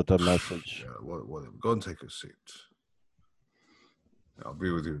sent with a message. Yeah, whatever. Go and take a seat. I'll be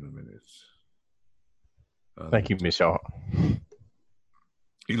with you in a minute. Thank you, Michelle.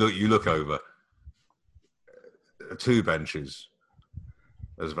 You look over. 2 benches.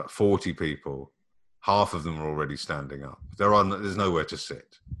 There's about 40 people. Half of them are already standing up. There's nowhere to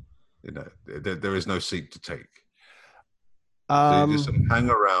sit. You know, there is no seat to take. So you just sort of hang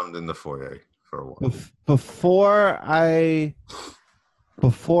around in the foyer for a while. Before I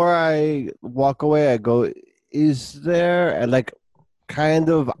walk away, I go, is there like kind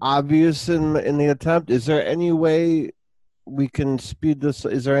of obvious in the attempt? Is there any way we can speed this?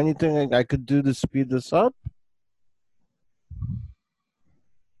 Is there anything I could do to speed this up?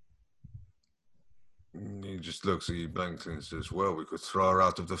 He just looks at you blankly and says, well, we could throw her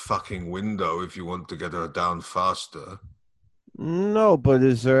out of the fucking window if you want to get her down faster. No, but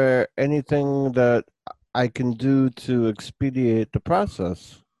is there anything that I can do to expedite the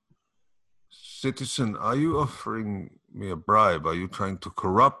process? Citizen, are you offering me a bribe? Are you trying to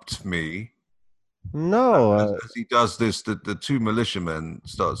corrupt me? No. As he does this, the 2 militiamen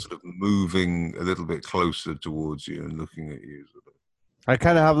start sort of moving a little bit closer towards you and looking at you. I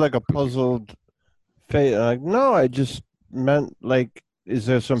kind of have like a puzzled face. Like, no, I just meant like, is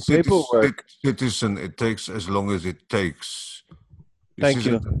there some paperwork? Citizen, it takes as long as it takes. Thank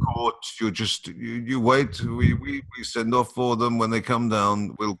you. This isn't a court. You wait. We send off for them. When they come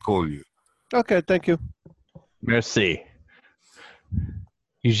down, we'll call you. Okay, thank you. Merci.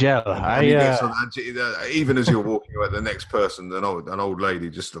 Ugel, even as you're walking away, the next person, an old lady,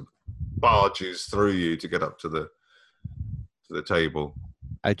 just barges through you to get up to the table.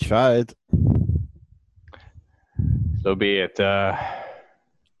 I tried. So be it.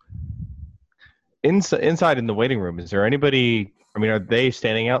 Inside in the waiting room, is there anybody? I mean, are they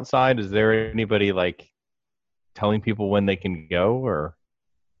standing outside? Is there anybody like telling people when they can go, or?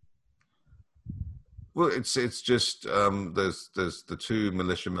 Well, it's just there's the 2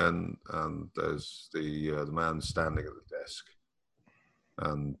 militiamen and there's the man standing at the desk,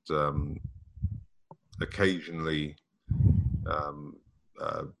 and occasionally a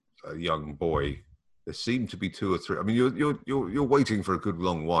young boy. There seem to be 2 or 3. I mean, you're waiting for a good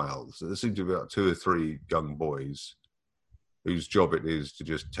long while, so there seem to be about 2 or 3 young boys whose job it is to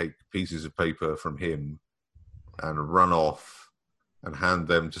just take pieces of paper from him and run off and hand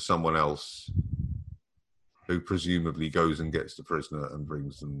them to someone else, who presumably goes and gets the prisoner and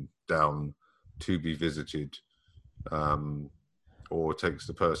brings them down to be visited, or takes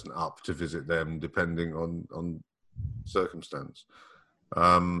the person up to visit them, depending on circumstance.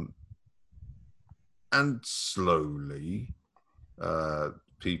 And slowly,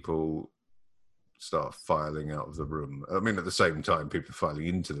 people start filing out of the room. I mean, at the same time, people are filing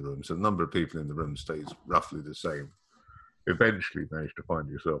into the room, so the number of people in the room stays roughly the same. Eventually, manage to find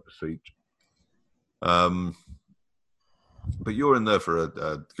yourself a seat. But you're in there for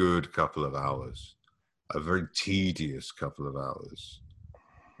a good couple of hours, a very tedious couple of hours,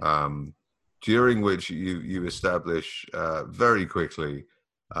 during which you establish very quickly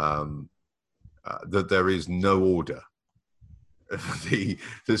that there is no order. The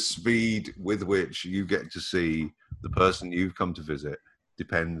speed with which you get to see the person you've come to visit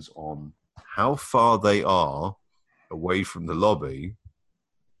depends on how far they are away from the lobby,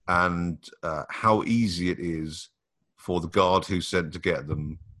 and how easy it is for the guard who's sent to get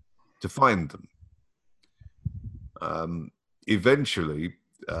them to find them. Eventually,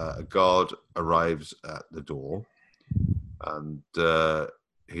 a guard arrives at the door, and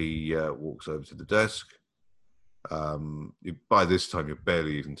he walks over to the desk. By this time, you're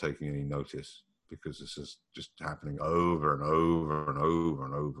barely even taking any notice, because this is just happening over and over and over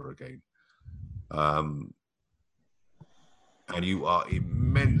and over again. And you are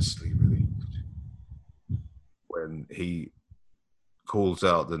immensely relieved when he calls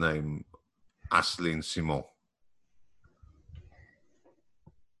out the name Asseline Simon.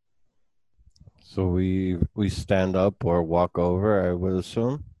 So we stand up or walk over, I would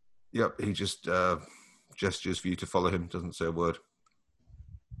assume. Yep, he just gestures for you to follow him. Doesn't say a word.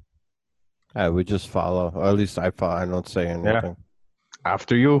 We just follow, or at least I follow. I don't say anything.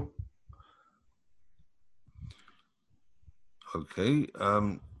 After you. Okay.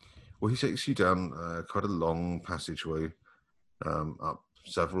 Well, he takes you down quite a long passageway, up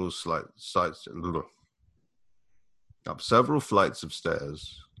several up several flights of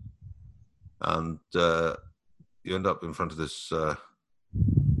stairs, and you end up in front of this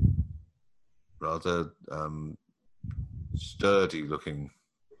rather sturdy-looking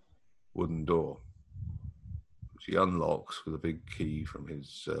wooden door, which he unlocks with a big key from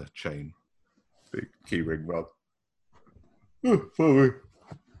his chain, big key ring rather. Sorry.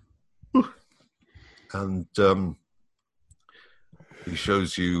 And he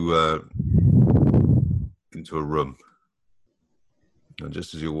shows you into a room. And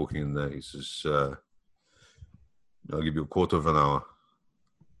just as you're walking in there, he says, I'll give you a quarter of an hour.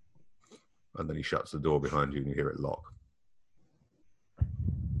 And then he shuts the door behind you and you hear it lock.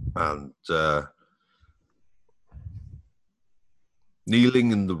 And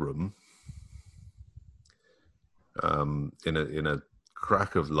kneeling in the room, in a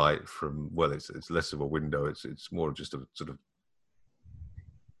crack of light from, well, it's less of a window, it's more just a sort of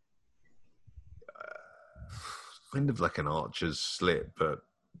kind of like an archer's slit, but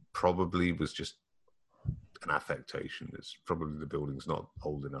probably was just an affectation. It's probably the building's not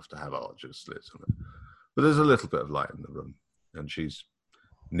old enough to have archer's slits on it. But there's a little bit of light in the room, and she's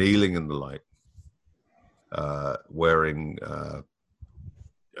kneeling in the light, wearing a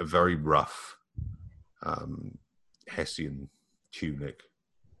very rough Hessian tunic,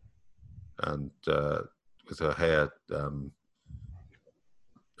 and with her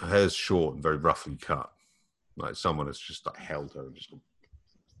hair's short and very roughly cut, like someone has just like held her and just.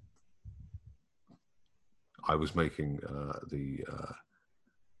 I was making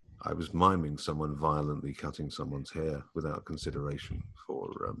I was miming someone violently cutting someone's hair without consideration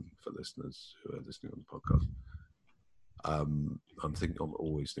for listeners who are listening on the podcast. I'm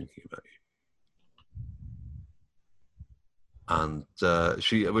always thinking about you. And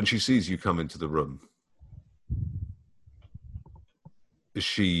when she sees you come into the room,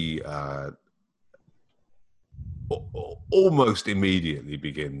 she almost immediately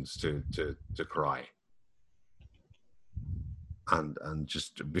begins to cry. And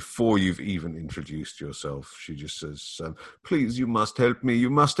just before you've even introduced yourself, she just says, please, you must help me. You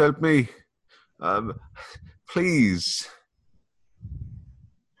must help me. Please.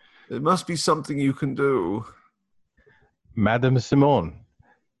 There must be something you can do. Madame Simone,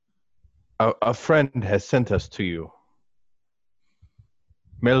 a friend has sent us to you.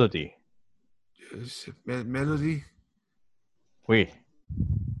 Melody. Yes, Melody? Oui.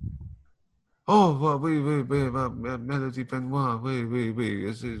 Oh, well, Melody Benoit. Oui.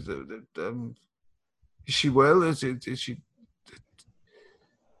 Is she well? Is she?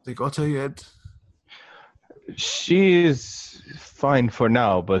 They got her yet? She is fine for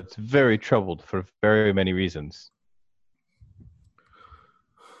now, but very troubled for very many reasons.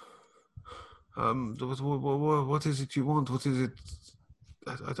 What is it you want? What is it?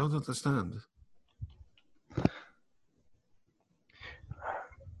 I don't understand.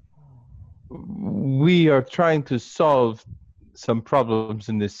 We are trying to solve some problems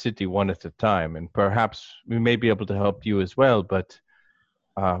in this city one at a time, and perhaps we may be able to help you as well, but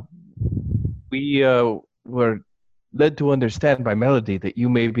we were led to understand by Melody that you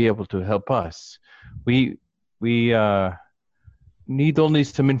may be able to help us. We need only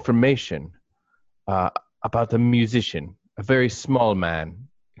some information about a musician, a very small man,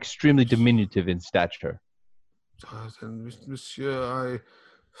 extremely diminutive in stature. Then, Monsieur,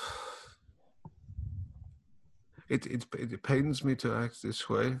 It pains me to act this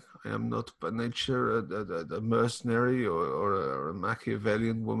way. I am not by nature a mercenary or a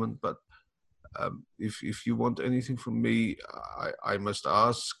Machiavellian woman, but if you want anything from me, I must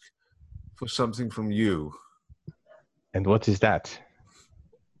ask for something from you. And what is that?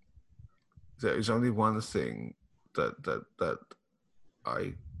 There is only one thing that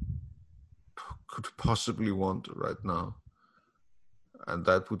I could possibly want right now, and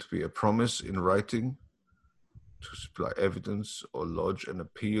that would be a promise in writing to supply evidence or lodge an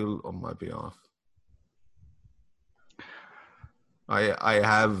appeal on my behalf. I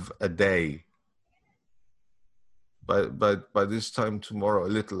have a day. By this time tomorrow, a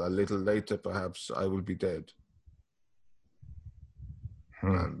little later, perhaps I will be dead.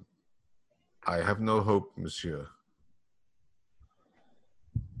 And I have no hope, monsieur.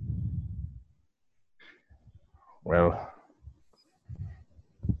 Well,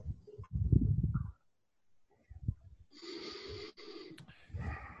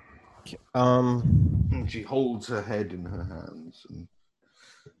 And she holds her head in her hands, and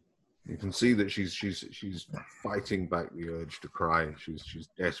you can see that she's fighting back the urge to cry. She's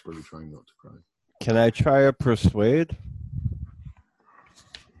desperately trying not to cry. Can I try a persuade?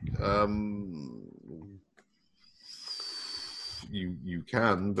 You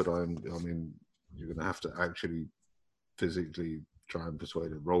can, but I mean, you're going to have to actually physically try and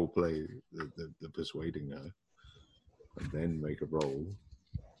persuade her. Role play the persuading her, and then make a roll.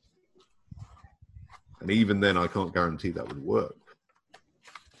 And even then, I can't guarantee that would work.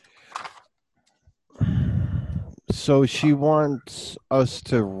 So she wants us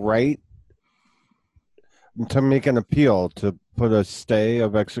to write, to make an appeal, to put a stay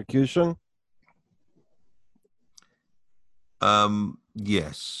of execution?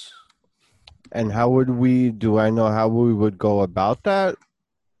 Yes. And do I know how we would go about that?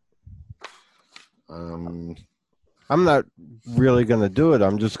 I'm not really going to do it.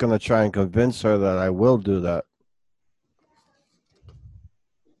 I'm just going to try and convince her that I will do that.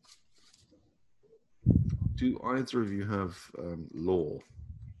 Do either of you have law?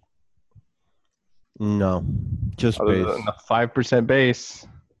 No, just Other base. than the 5% base.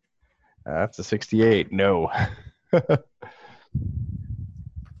 That's a 68. No.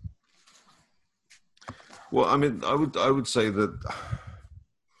 Well, I mean, I would say that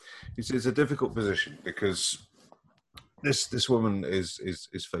it's a difficult position because this woman is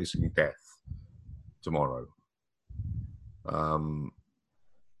facing death tomorrow.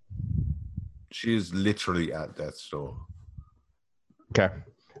 She is literally at death's door. Okay,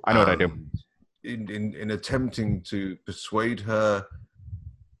 I know what I do. In attempting to persuade her,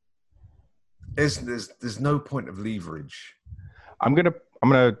 there's no point of leverage. I'm gonna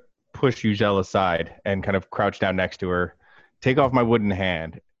push Ugel aside and kind of crouch down next to her, take off my wooden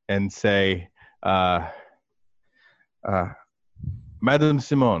hand, and say, Madame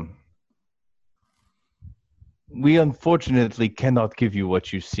Simone, we unfortunately cannot give you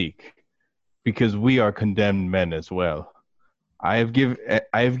what you seek, because we are condemned men as well. I have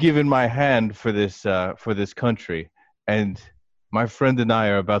given my hand for this country, and my friend and I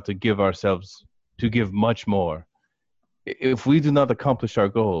are about to give ourselves to give much more. If we do not accomplish our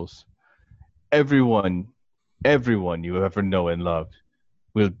goals, everyone you ever know and loved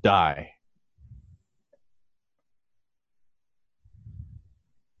will die.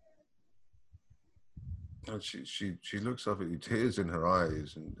 And she looks up at you, tears in her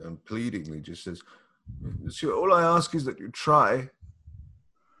eyes, and pleadingly just says, Monsieur, all I ask is that you try.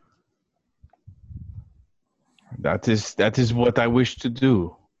 That is what I wish to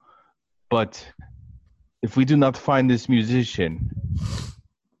do. But if we do not find this musician,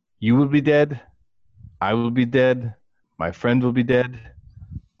 you will be dead, I will be dead, my friend will be dead,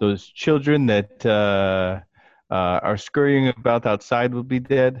 those children that are scurrying about outside will be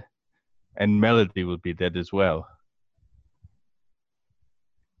dead, and Melody will be dead as well.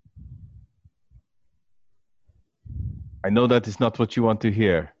 I know that is not what you want to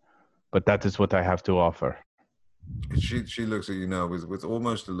hear, but that is what I have to offer. She looks at you now with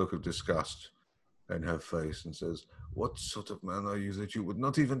almost a look of disgust in her face and says, what sort of man are you that you would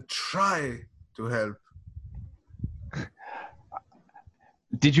not even try to help?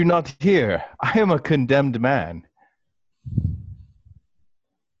 Did you not hear? I am a condemned man.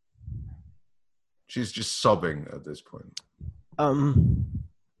 She's just sobbing at this point.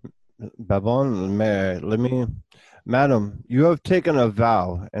 Babon, Madam, you have taken a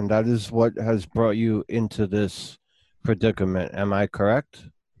vow, and that is what has brought you into this predicament. Am I correct?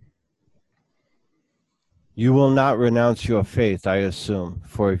 You will not renounce your faith, I assume,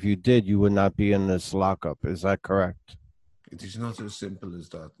 for if you did, you would not be in this lockup. Is that correct? It is not as simple as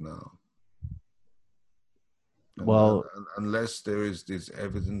that now. Well, unless there is this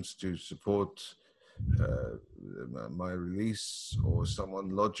evidence to support my release, or someone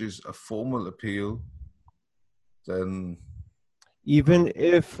lodges a formal appeal, then even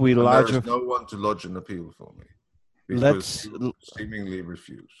if we lodge, there is no one to lodge an appeal for me because you seemingly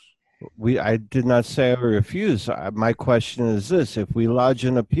refuse. I did not say I refuse. My question is this: if we lodge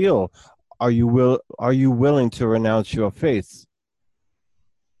an appeal, are you willing to renounce your faith?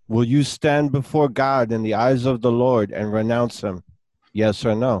 Will you stand before God in the eyes of the Lord and renounce him? Yes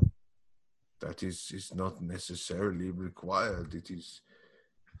or no? That is not necessarily required. It is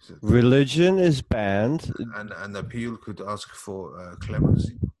religion is banned. And an appeal could ask for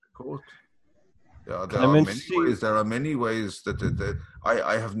clemency from the court. There are many ways that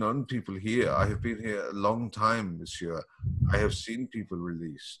I have known people here. I have been here a long time, monsieur. I have seen people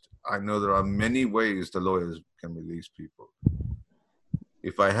released. I know there are many ways the lawyers can release people.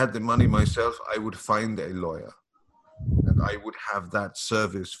 If I had the money myself, I would find a lawyer. and I would have that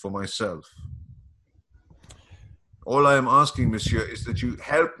service for myself. All I am asking, monsieur, is that you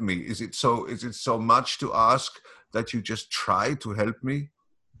help me. Is it so much to ask that you just try to help me?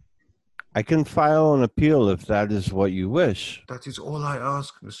 I can file an appeal if that is what you wish. That is all I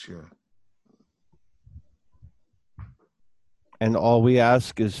ask, monsieur. And all we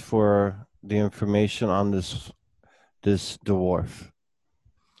ask is for the information on this dwarf.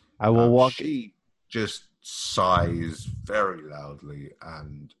 I will walk. She just sighs very loudly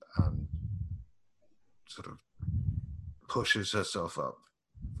and sort of pushes herself up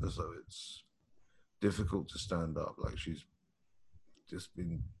as though it's difficult to stand up. Like she's just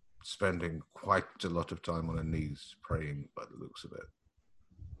been spending quite a lot of time on her knees praying by the looks of it.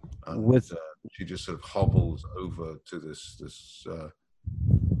 And she just sort of hobbles over to this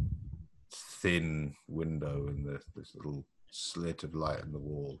thin window in this little slit of light in the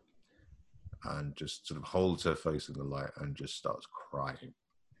wall, and just sort of holds her face in the light and just starts crying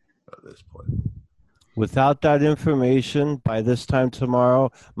at this point. Without that information, by this time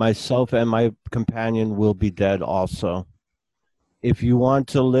tomorrow, myself and my companion will be dead also. If you want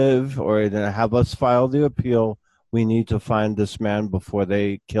to live or have us file the appeal, we need to find this man before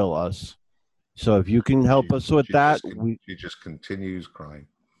they kill us. So if you can help us with that, she just continues crying.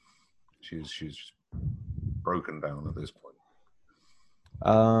 She's broken down at this point.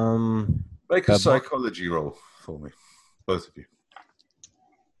 Make a psychology roll for me, both of you.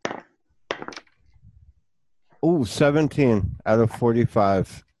 Oh, 17 out of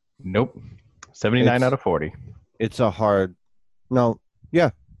 45. Nope. 79 out of 40. It's a hard. No. Yeah.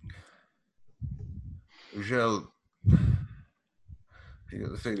 Michelle, you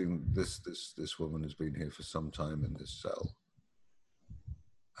get the feeling this woman has been here for some time in this cell,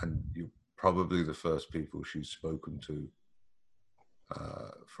 and you're probably the first people she's spoken to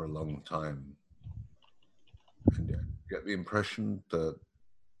for a long time, and you get the impression that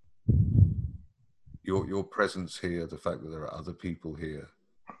your presence here, the fact that there are other people here,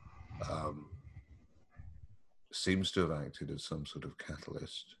 seems to have acted as some sort of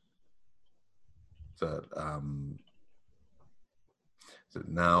catalyst. That that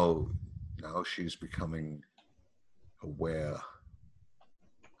now she's becoming aware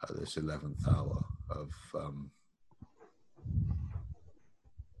at this 11th hour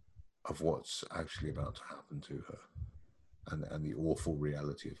of what's actually about to happen to her, and the awful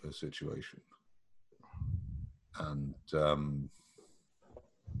reality of her situation. And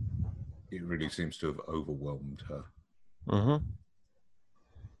it really seems to have overwhelmed her. Mm-hmm.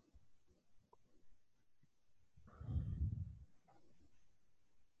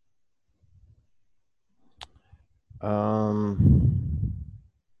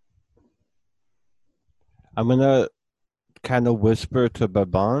 I'm gonna kind of whisper to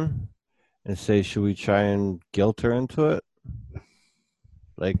Baban and say, should we try and guilt her into it?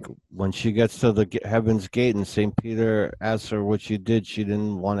 Like when she gets to the Heaven's Gate and St. Peter asks her what she did, she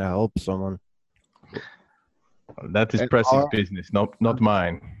didn't want to help someone. That is Press's business, not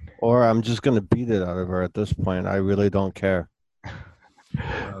mine. Or I'm just going to beat it out of her at this point. I really don't care.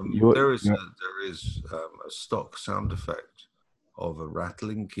 There is a stock sound effect of a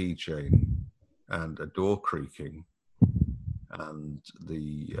rattling keychain and a door creaking, and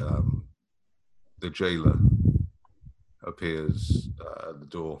the jailer appears at the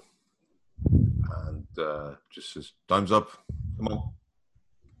door and just says, "Time's up. Come on."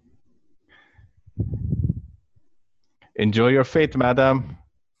 Enjoy your fate, madam.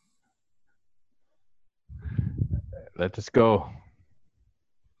 Let us go.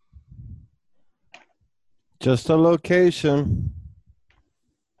 Just a location.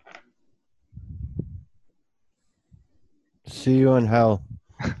 See you in hell.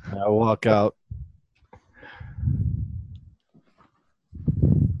 I walk out.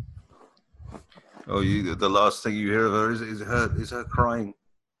 Oh, the last thing you hear of her is her crying.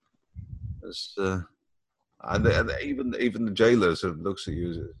 And even the jailer sort of looks at you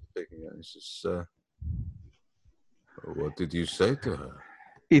as picking it. It's just, what did you say to her?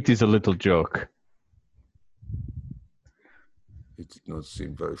 It is a little joke. It did not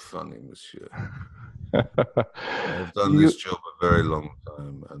seem very funny, monsieur. I have done this job a very long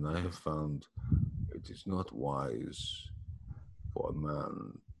time, and I have found it is not wise for a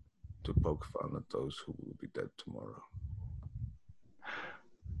man to poke fun at those who will be dead tomorrow.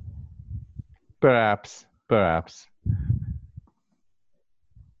 Perhaps.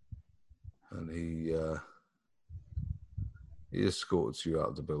 And he escorts you out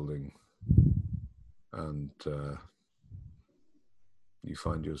of the building, and you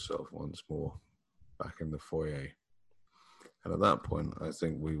find yourself once more back in the foyer. And at that point, I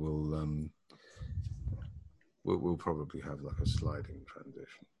think we will we'll probably have like a sliding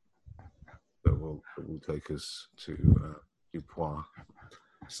transition that will take us to Dupois.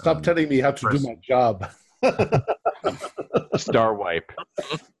 Stop telling me how to do my job. Star wipe.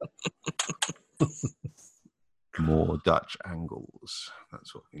 More Dutch angles.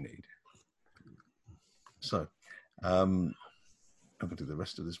 That's what we need. So, I'm going to do the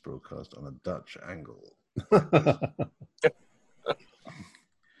rest of this broadcast on a Dutch angle.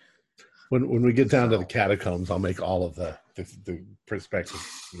 When we get down to the catacombs, I'll make all of the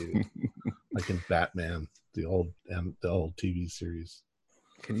perspectives needed, like in Batman, the old TV series.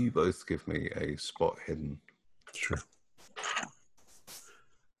 Can you both give me a spot hidden? Sure.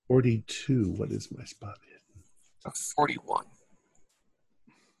 42. What is my spot hidden? 41.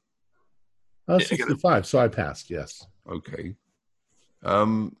 65. So I passed. Yes. Okay.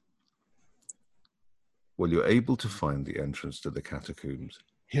 Well, you're able to find the entrance to the catacombs.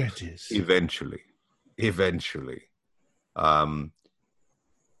 Here it is. Eventually.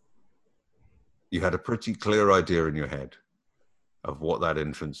 You had a pretty clear idea in your head of what that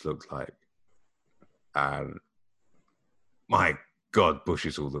entrance looked like. And my God,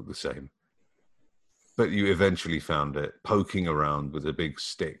 bushes all look the same. But you eventually found it, poking around with a big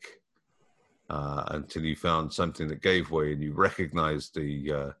stick until you found something that gave way, and you recognized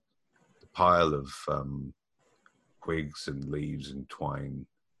the pile of twigs and leaves and twine.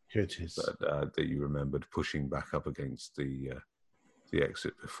 Here it is. That you remembered pushing back up against the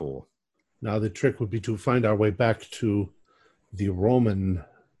exit before. Now the trick would be to find our way back to the Roman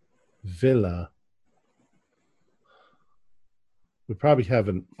villa. We probably have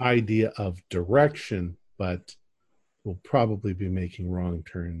an idea of direction, but we'll probably be making wrong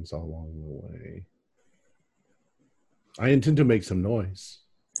turns along the way. I intend to make some noise.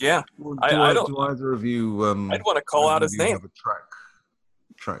 Yeah. Well, I don't. Do either of you? I'd want to call out his name. Have a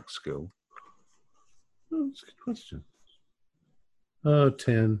track skill. Oh, that's a good question.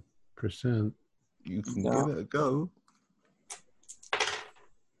 10%. You can give it a go.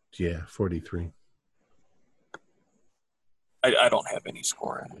 Yeah, 43. I don't have any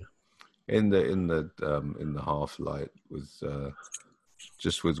score in it. In the half light with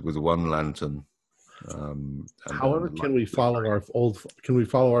just with one lantern. However, can we follow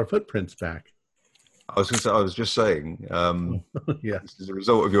our footprints back? I was just saying. Yeah. This is a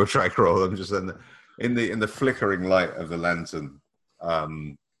result of your track roll. I'm just saying that in the flickering light of the lantern,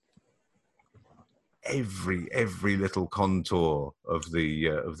 every little contour of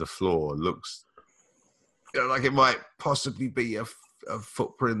the floor looks, like it might possibly be a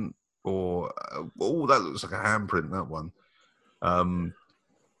footprint, or that looks like a handprint. That one.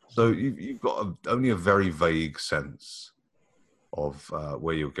 So you've got only a very vague sense of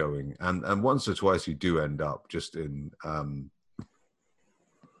where you're going, and once or twice you do end up just in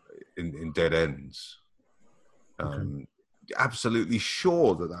dead ends. Okay. Absolutely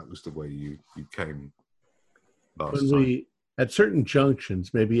sure that was the way you came last When time. at certain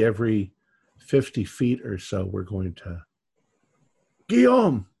junctions, maybe every 50 feet or so, we're going to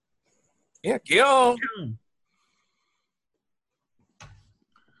Guillaume. Yeah, Guillaume.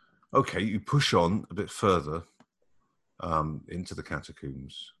 Okay, you push on a bit further into the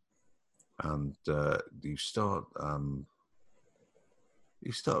catacombs, and you start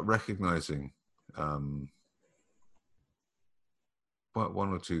recognizing one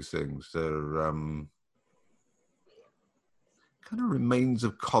or two things. They're kind of remains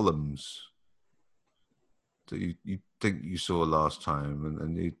of columns that you think you saw last time,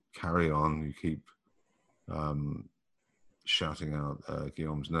 and you carry on. You keep shouting out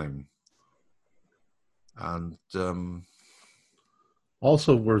Guillaume's name, and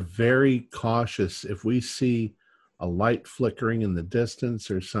also, we're very cautious if we see a light flickering in the distance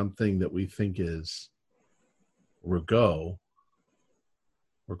or something that we think is Rigaud,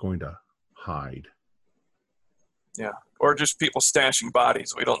 we're going to hide. Yeah, or just people stashing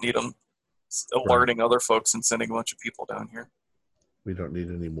bodies. We don't need them alerting other folks and sending a bunch of people down here. We don't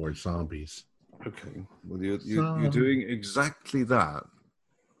need any more zombies. okay, well you're doing exactly that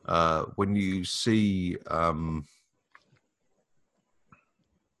when you see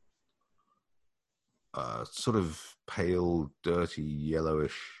sort of pale, dirty,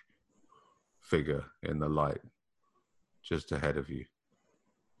 yellowish figure in the light just ahead of you.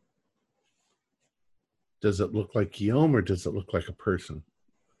 Does it look like Guillaume or does it look like a person?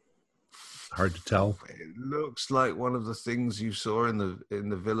 Hard to tell. It looks like one of the things you saw in the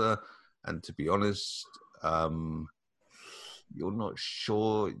villa, and to be honest, you're not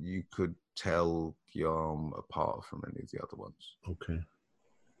sure you could tell Guillaume apart from any of the other ones. Okay.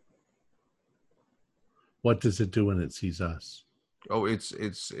 What does it do when it sees us? Oh, it's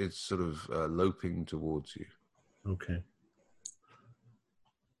sort of loping towards you. Okay.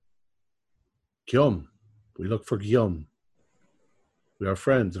 Guillaume. We look for Guillaume. We are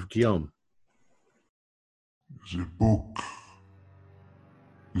friends of Guillaume. The book.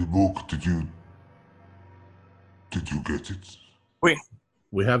 The book, did you get it?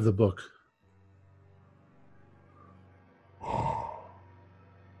 We have the book.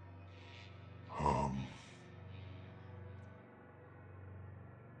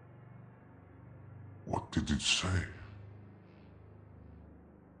 What did it say?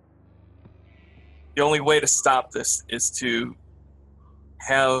 The only way to stop this is to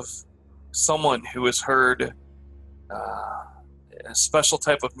have someone who has heard a special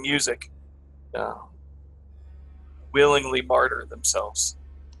type of music willingly martyr themselves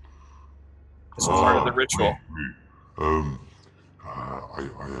as part of the ritual. I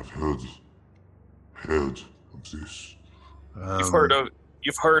have heard of this.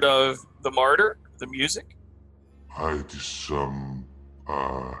 You've heard of the martyr, the music? It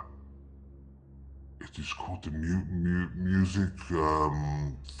is called the music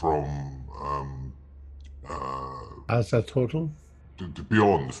from Azatotl? the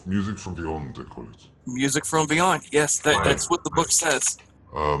Beyond, music from Beyond, they call it. Music from Beyond. Yes, that's what the book says.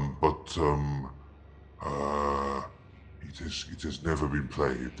 It has never been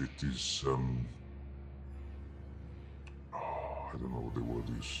played. It is I don't know what the word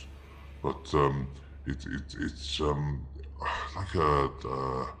is, but it's like a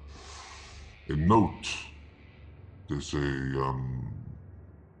note. There's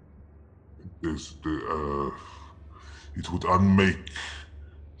it would unmake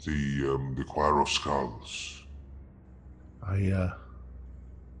the choir of skulls. I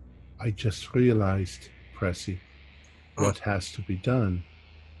just realized, Pressy, what has to be done.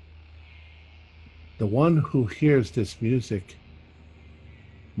 The one who hears this music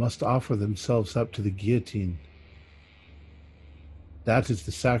must offer themselves up to the guillotine. That is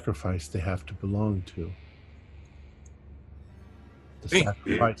the sacrifice they have to belong to. The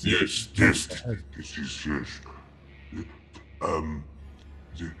sacrifice. Yes.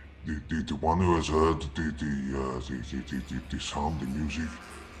 The one who has heard the sound, the music.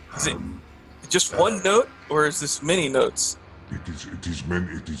 Is it just one note, or is this many notes? It is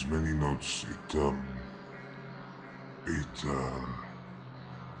many notes.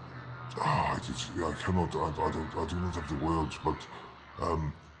 I cannot. I do not have the words, but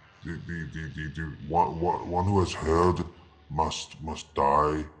the one who has heard must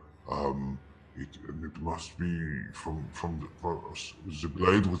die. It must be from the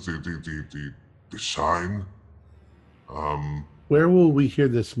blade with the sign. Where will we hear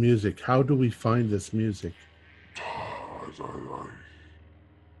this music? How do we find this music? I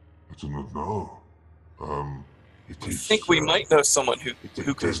do not know. I think we might know someone who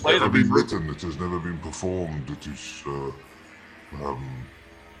can play never the been written. It has never been performed. It is.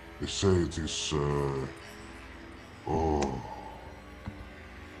 They say it is.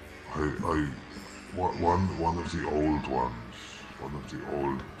 One of the old ones. One of the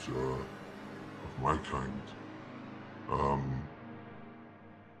old of my kind.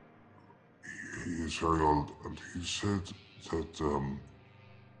 He is very old, and he said that.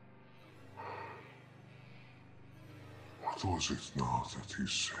 What was it now that he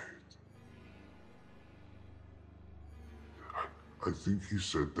said? I think he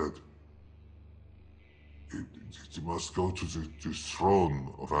said that you must go to the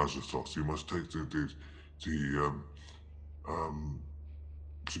throne of Azathoth. You must take the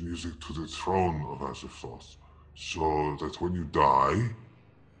music to the throne of Azathoth, so that when you die,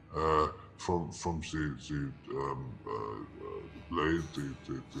 from the blade, the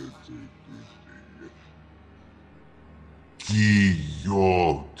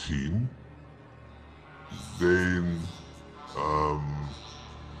guillotine, then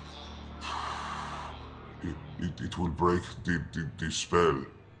it will break the spell.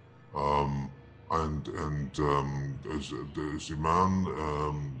 There's a man,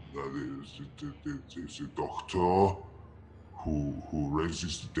 there's a doctor who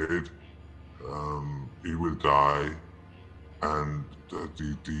raises the dead. He will die, and the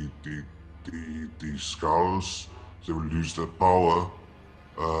skulls, they will lose their power.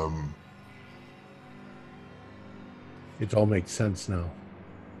 It all makes sense now.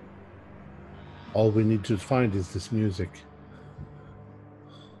 All we need to find is this music.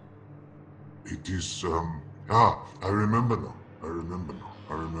 It is, I remember now. The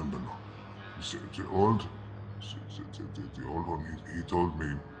old one, he told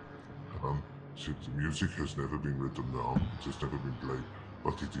me, so the music has never been written down, it has never been played,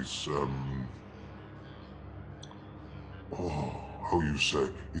 but it is, how you say,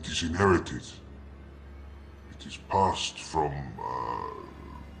 it is inherited. It It is passed from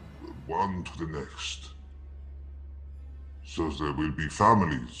one to the next. So there will be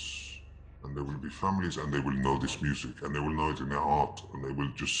families, and there will be families, and they will know this music, and they will know it in their heart, and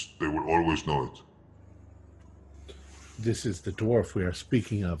they will always know it. This is the dwarf we are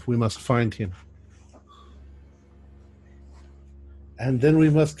speaking of. We must find him. And then we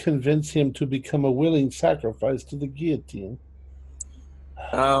must convince him to become a willing sacrifice to the guillotine.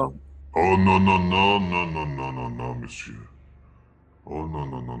 Oh, Oh, no, no, no, no, no, no, no, no, monsieur. Oh, no,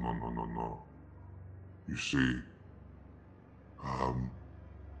 no, no, no, no, no, no. You see,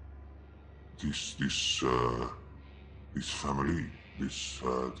 this family,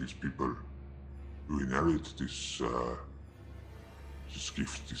 these people who inherit this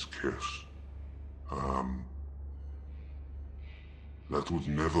gift, this curse, that would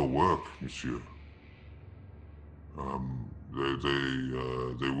never work, monsieur.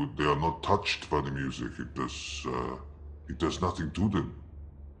 They are not touched by the music. It does nothing to them.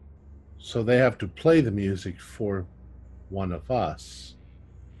 So they have to play the music for one of us.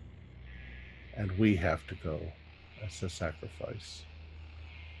 And we have to go as a sacrifice.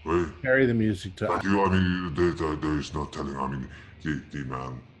 Right? Carry the music to But I mean, there is no telling. I mean, the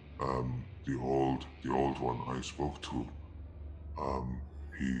man, the old one I spoke to,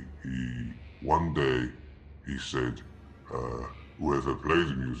 he one day he said, whoever plays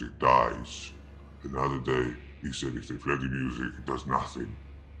the music dies. Another day he said, if they play the music, it does nothing.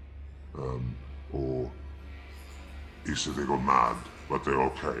 Or he said they go mad, but they're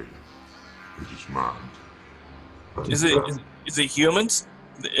okay. They're just mad. is it humans?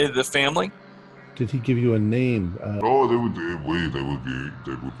 The family? Did he give you a name? Oh, they would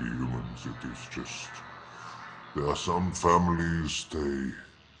be humans. It is just there are some families they.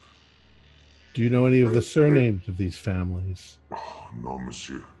 Do you know any of the surnames of these families? Oh, no,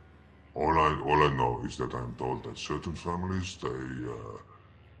 monsieur. All I know is that I'm told that certain families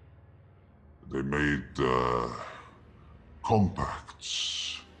they made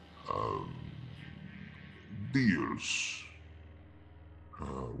compacts, deals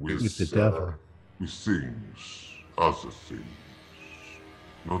With the devil. with things, other things,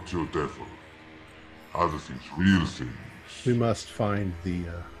 not your devil, other things, real things. We must find the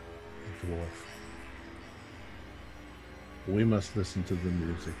dwarf. We must listen to the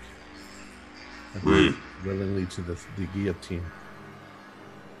music. And Oui. willingly to the guillotine.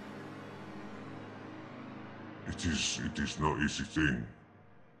 It is no easy thing.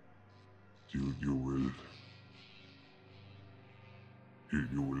 You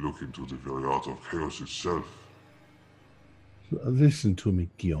will look into the very heart of chaos itself. Listen to me,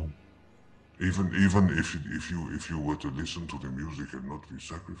 Guillaume. Even if you were to listen to the music and not be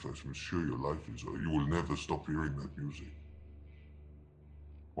sacrificed, monsieur, your life is you will never stop hearing that music.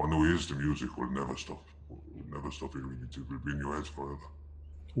 One who hears the music will never stop hearing it. It will be in your head forever.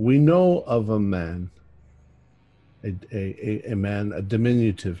 We know of a man, a man, a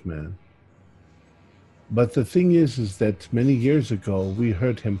diminutive man. But the thing is that many years ago we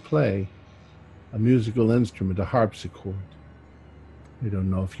heard him play a musical instrument, a harpsichord. We don't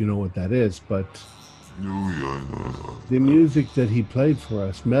know if you know what that is, but Yeah, I know. the music that he played for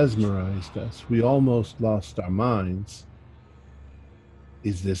us mesmerized us. We almost lost our minds.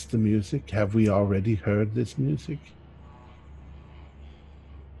 Is this the music? Have we already heard this music?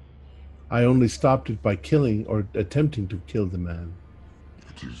 I only stopped it by killing or attempting to kill the man.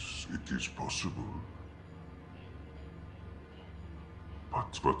 It is possible.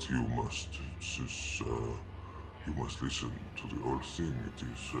 But you must listen to the whole thing. It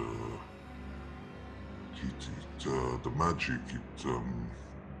is the magic.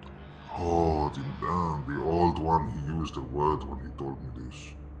 The old one. He used a word when he told me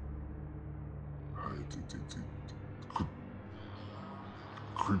this.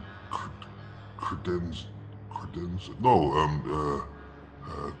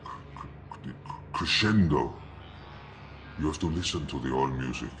 Crescendo. You have to listen to the old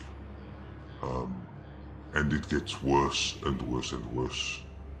music, and it gets worse and worse and worse.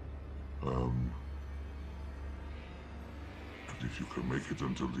 And if you can make it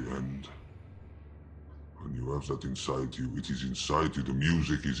until the end, when you have that inside you, it is inside you. The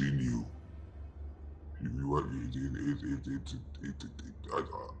music is in you.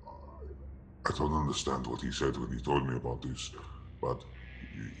 I don't understand what he said when he told me about this, but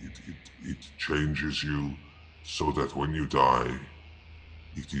it changes you so that when you die,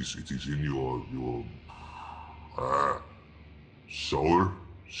 it is in your soul,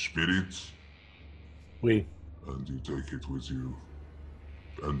 spirit, We. and you take it with you.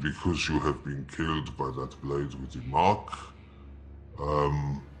 And because you have been killed by that blade with the mark,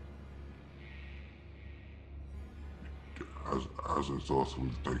 as I thought will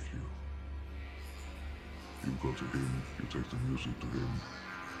take you. You go to him, you take the music to him,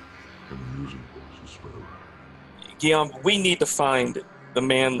 and the music was his spell. Guillaume, we need to find the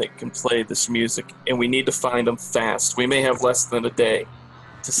man that can play this music, and we need to find him fast. We may have less than a day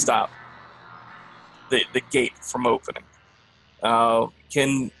to stop the gate from opening.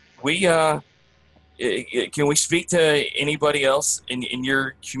 Can we speak to anybody else in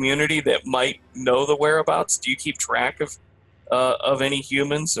your community that might know the whereabouts? Do you keep track of any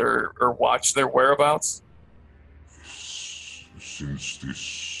humans or watch their whereabouts? Since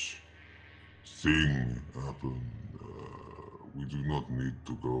this thing happened, we do not need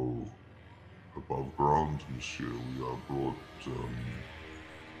to go above ground, monsieur. We have brought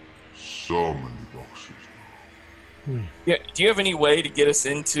so many boxes now. Yeah. Do you have any way to get us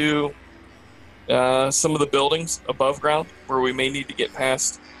into some of the buildings above ground where we may need to get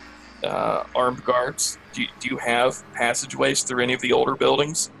past armed guards? Do you have passageways through any of the older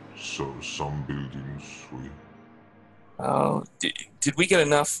buildings? So some buildings we... Did we get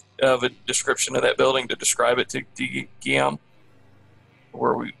enough of a description of that building to describe it to Guillaume?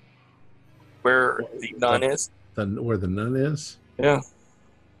 Where the nun is? Where the nun is? Yeah.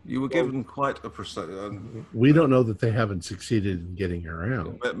 You were given quite a precise. We don't know that they haven't succeeded in getting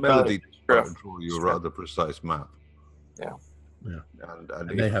around. Melody draw you a rather precise map. Yeah.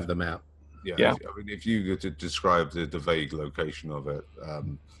 And they have the map. Yeah. I mean, if you were to describe the vague location of it,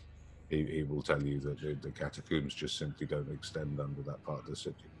 he will tell you that the catacombs just simply don't extend under that part of the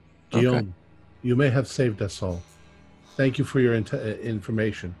city. Guillaume, you may have saved us all. Thank you for your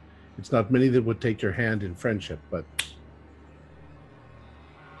information. It's not many that would take your hand in friendship, but...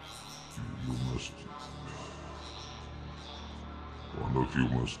 You must... One of you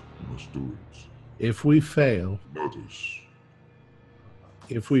must do it. If we fail... Notice.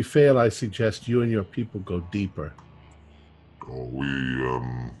 If we fail, I suggest you and your people go deeper. Oh, we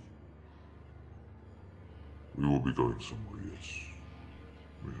will be going somewhere, yes.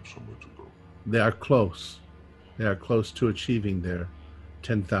 We have somewhere to go. They are close. They are close to achieving their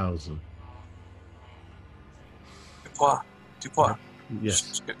 10,000. Dupois.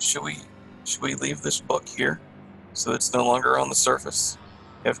 Yes. Should we leave this book here so it's no longer on the surface?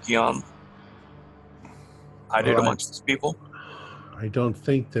 Have Guillaume hide it amongst these people? I don't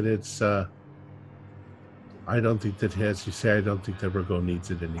think that it's... I don't think that, as you say, I don't think that Rago needs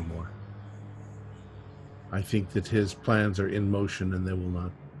it anymore. I think that his plans are in motion and they will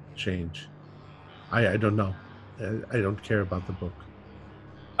not change. I don't know. I don't care about the book.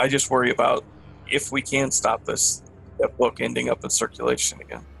 I just worry about if we can stop this, that book ending up in circulation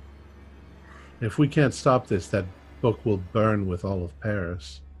again. If we can't stop this, that book will burn with all of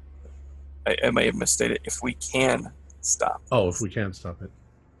Paris. I may have misstated. If we can stop. Oh, if we can't stop it.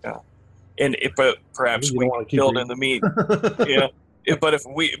 Yeah. And but perhaps we killed in the meat. Yeah. But if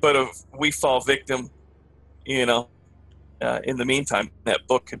we fall victim, in the meantime, that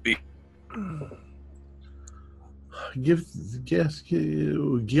book could be.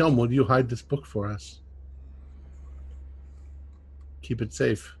 Guillaume, will you hide this book for us? Keep it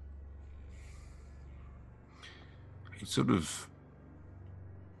safe. He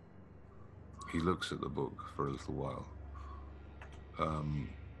looks at the book for a little while.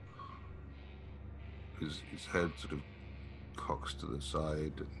 His head sort of cocks to the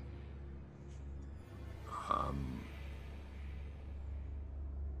side.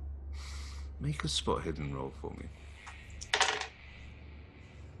 Make a spot hidden roll for me.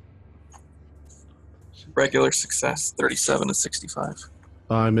 Regular success, 37 to 65.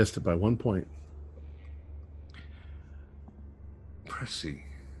 I missed it by 1 point. Pressy.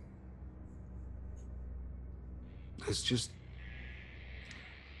 There's just...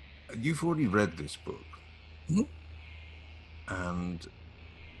 You've already read this book. Mm-hmm. And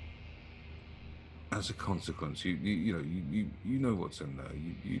as a consequence, you know what's in there.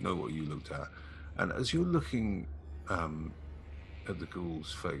 You know what you looked at. And as you're looking at the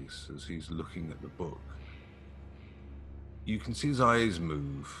ghoul's face, as he's looking at the book, you can see his eyes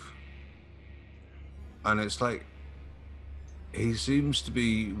move. And it's like he seems to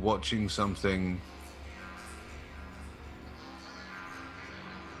be watching something,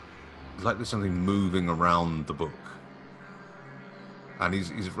 like there's something moving around the book. And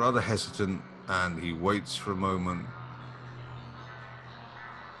he's rather hesitant, and he waits for a moment,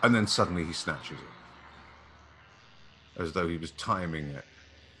 and then suddenly he snatches it, as though he was timing it.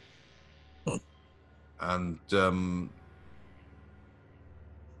 And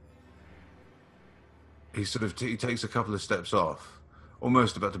he takes a couple of steps off,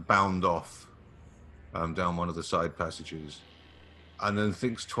 almost about to bound off down one of the side passages, and then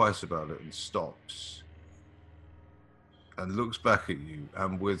thinks twice about it and stops. and looks back at you,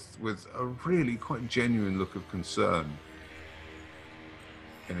 and with a really quite genuine look of concern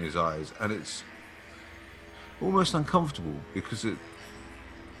in his eyes, and it's almost uncomfortable because it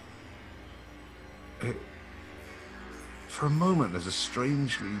for a moment there's a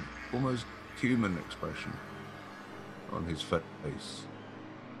strangely almost human expression on his face,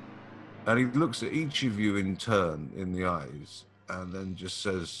 and he looks at each of you in turn in the eyes and then just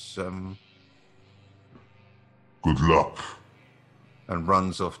says Good luck. and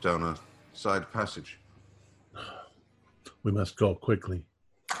runs off down a side passage. We must go quickly.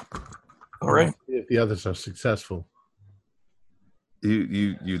 All right. If the others are successful.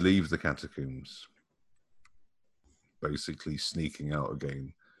 You leave the catacombs, basically sneaking out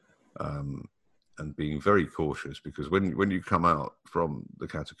again, and being very cautious, because when you come out from the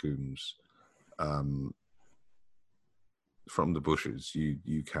catacombs, from the bushes,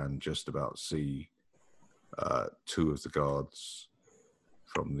 you can just about see two of the guards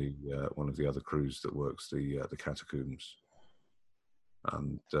from the one of the other crews that works the catacombs,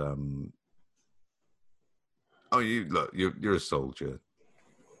 and you're a soldier.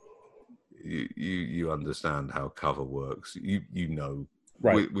 You understand how cover works. You know,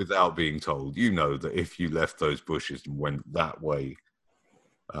 right, without being told, you know that if you left those bushes and went that way,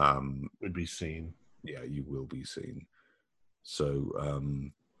 would be seen. Yeah, you will be seen. So,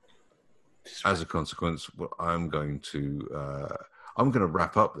 as a consequence, I'm going to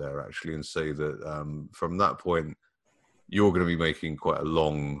wrap up there actually and say that from that point, you're going to be making quite a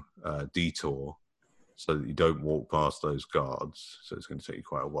long detour, so that you don't walk past those guards. So it's going to take you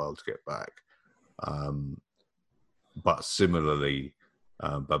quite a while to get back. But similarly,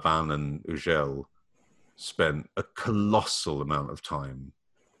 Baban and Ugel spent a colossal amount of time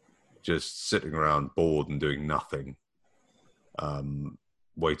just sitting around bored and doing nothing,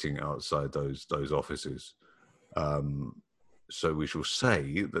 waiting outside those offices. So we shall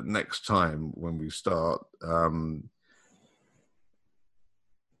say that next time when we start,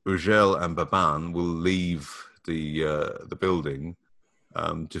 Ugel and Baban will leave the building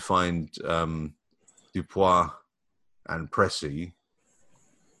to find Dupois and Pressy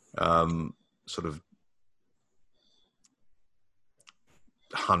sort of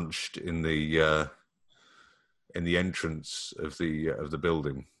hunched in the entrance of the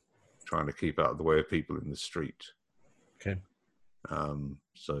building, trying to keep out of the way of people in the street. Okay.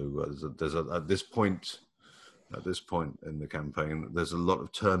 So there's at this point in the campaign, there's a lot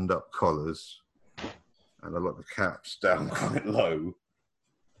of turned up collars and a lot of caps down quite low,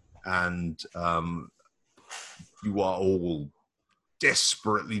 and you are all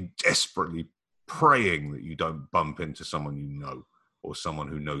desperately praying that you don't bump into someone you know or someone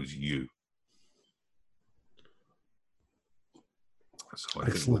who knows you. So I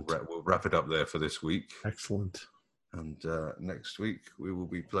think we'll wrap it up there for this week. Excellent. And next week we will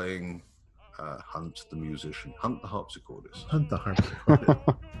be playing Hunt the Musician, Hunt the Harpsichordist. Hunt the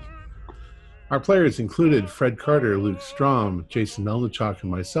Harpsichordist. Our players included Fred Carter, Luke Strom, Jason Melnichuk,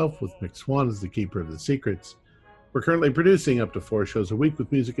 and myself, with Mick Swan as the keeper of the secrets. We're currently producing up to 4 shows a week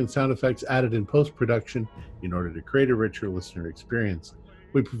with music and sound effects added in post-production in order to create a richer listener experience.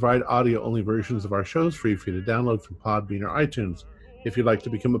 We provide audio-only versions of our shows free for you to download from Podbean or iTunes. If you'd like to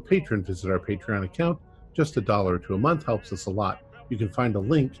become a patron, visit our Patreon account. Just $1 or $2 a month helps us a lot. You can find a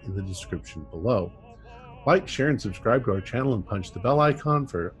link in the description below. Like, share, and subscribe to our channel and punch the bell icon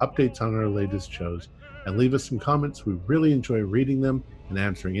for updates on our latest shows. And leave us some comments. We really enjoy reading them and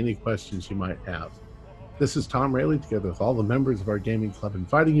answering any questions you might have. This is Tom Rayleigh, together with all the members of our gaming club,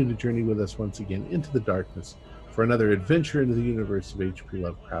 inviting you to journey with us once again into the darkness for another adventure into the universe of H.P.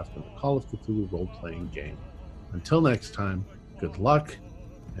 Lovecraft and the Call of Cthulhu role-playing game. Until next time, good luck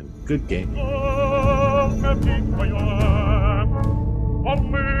and good gaming.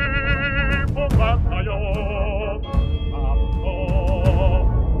 Con me,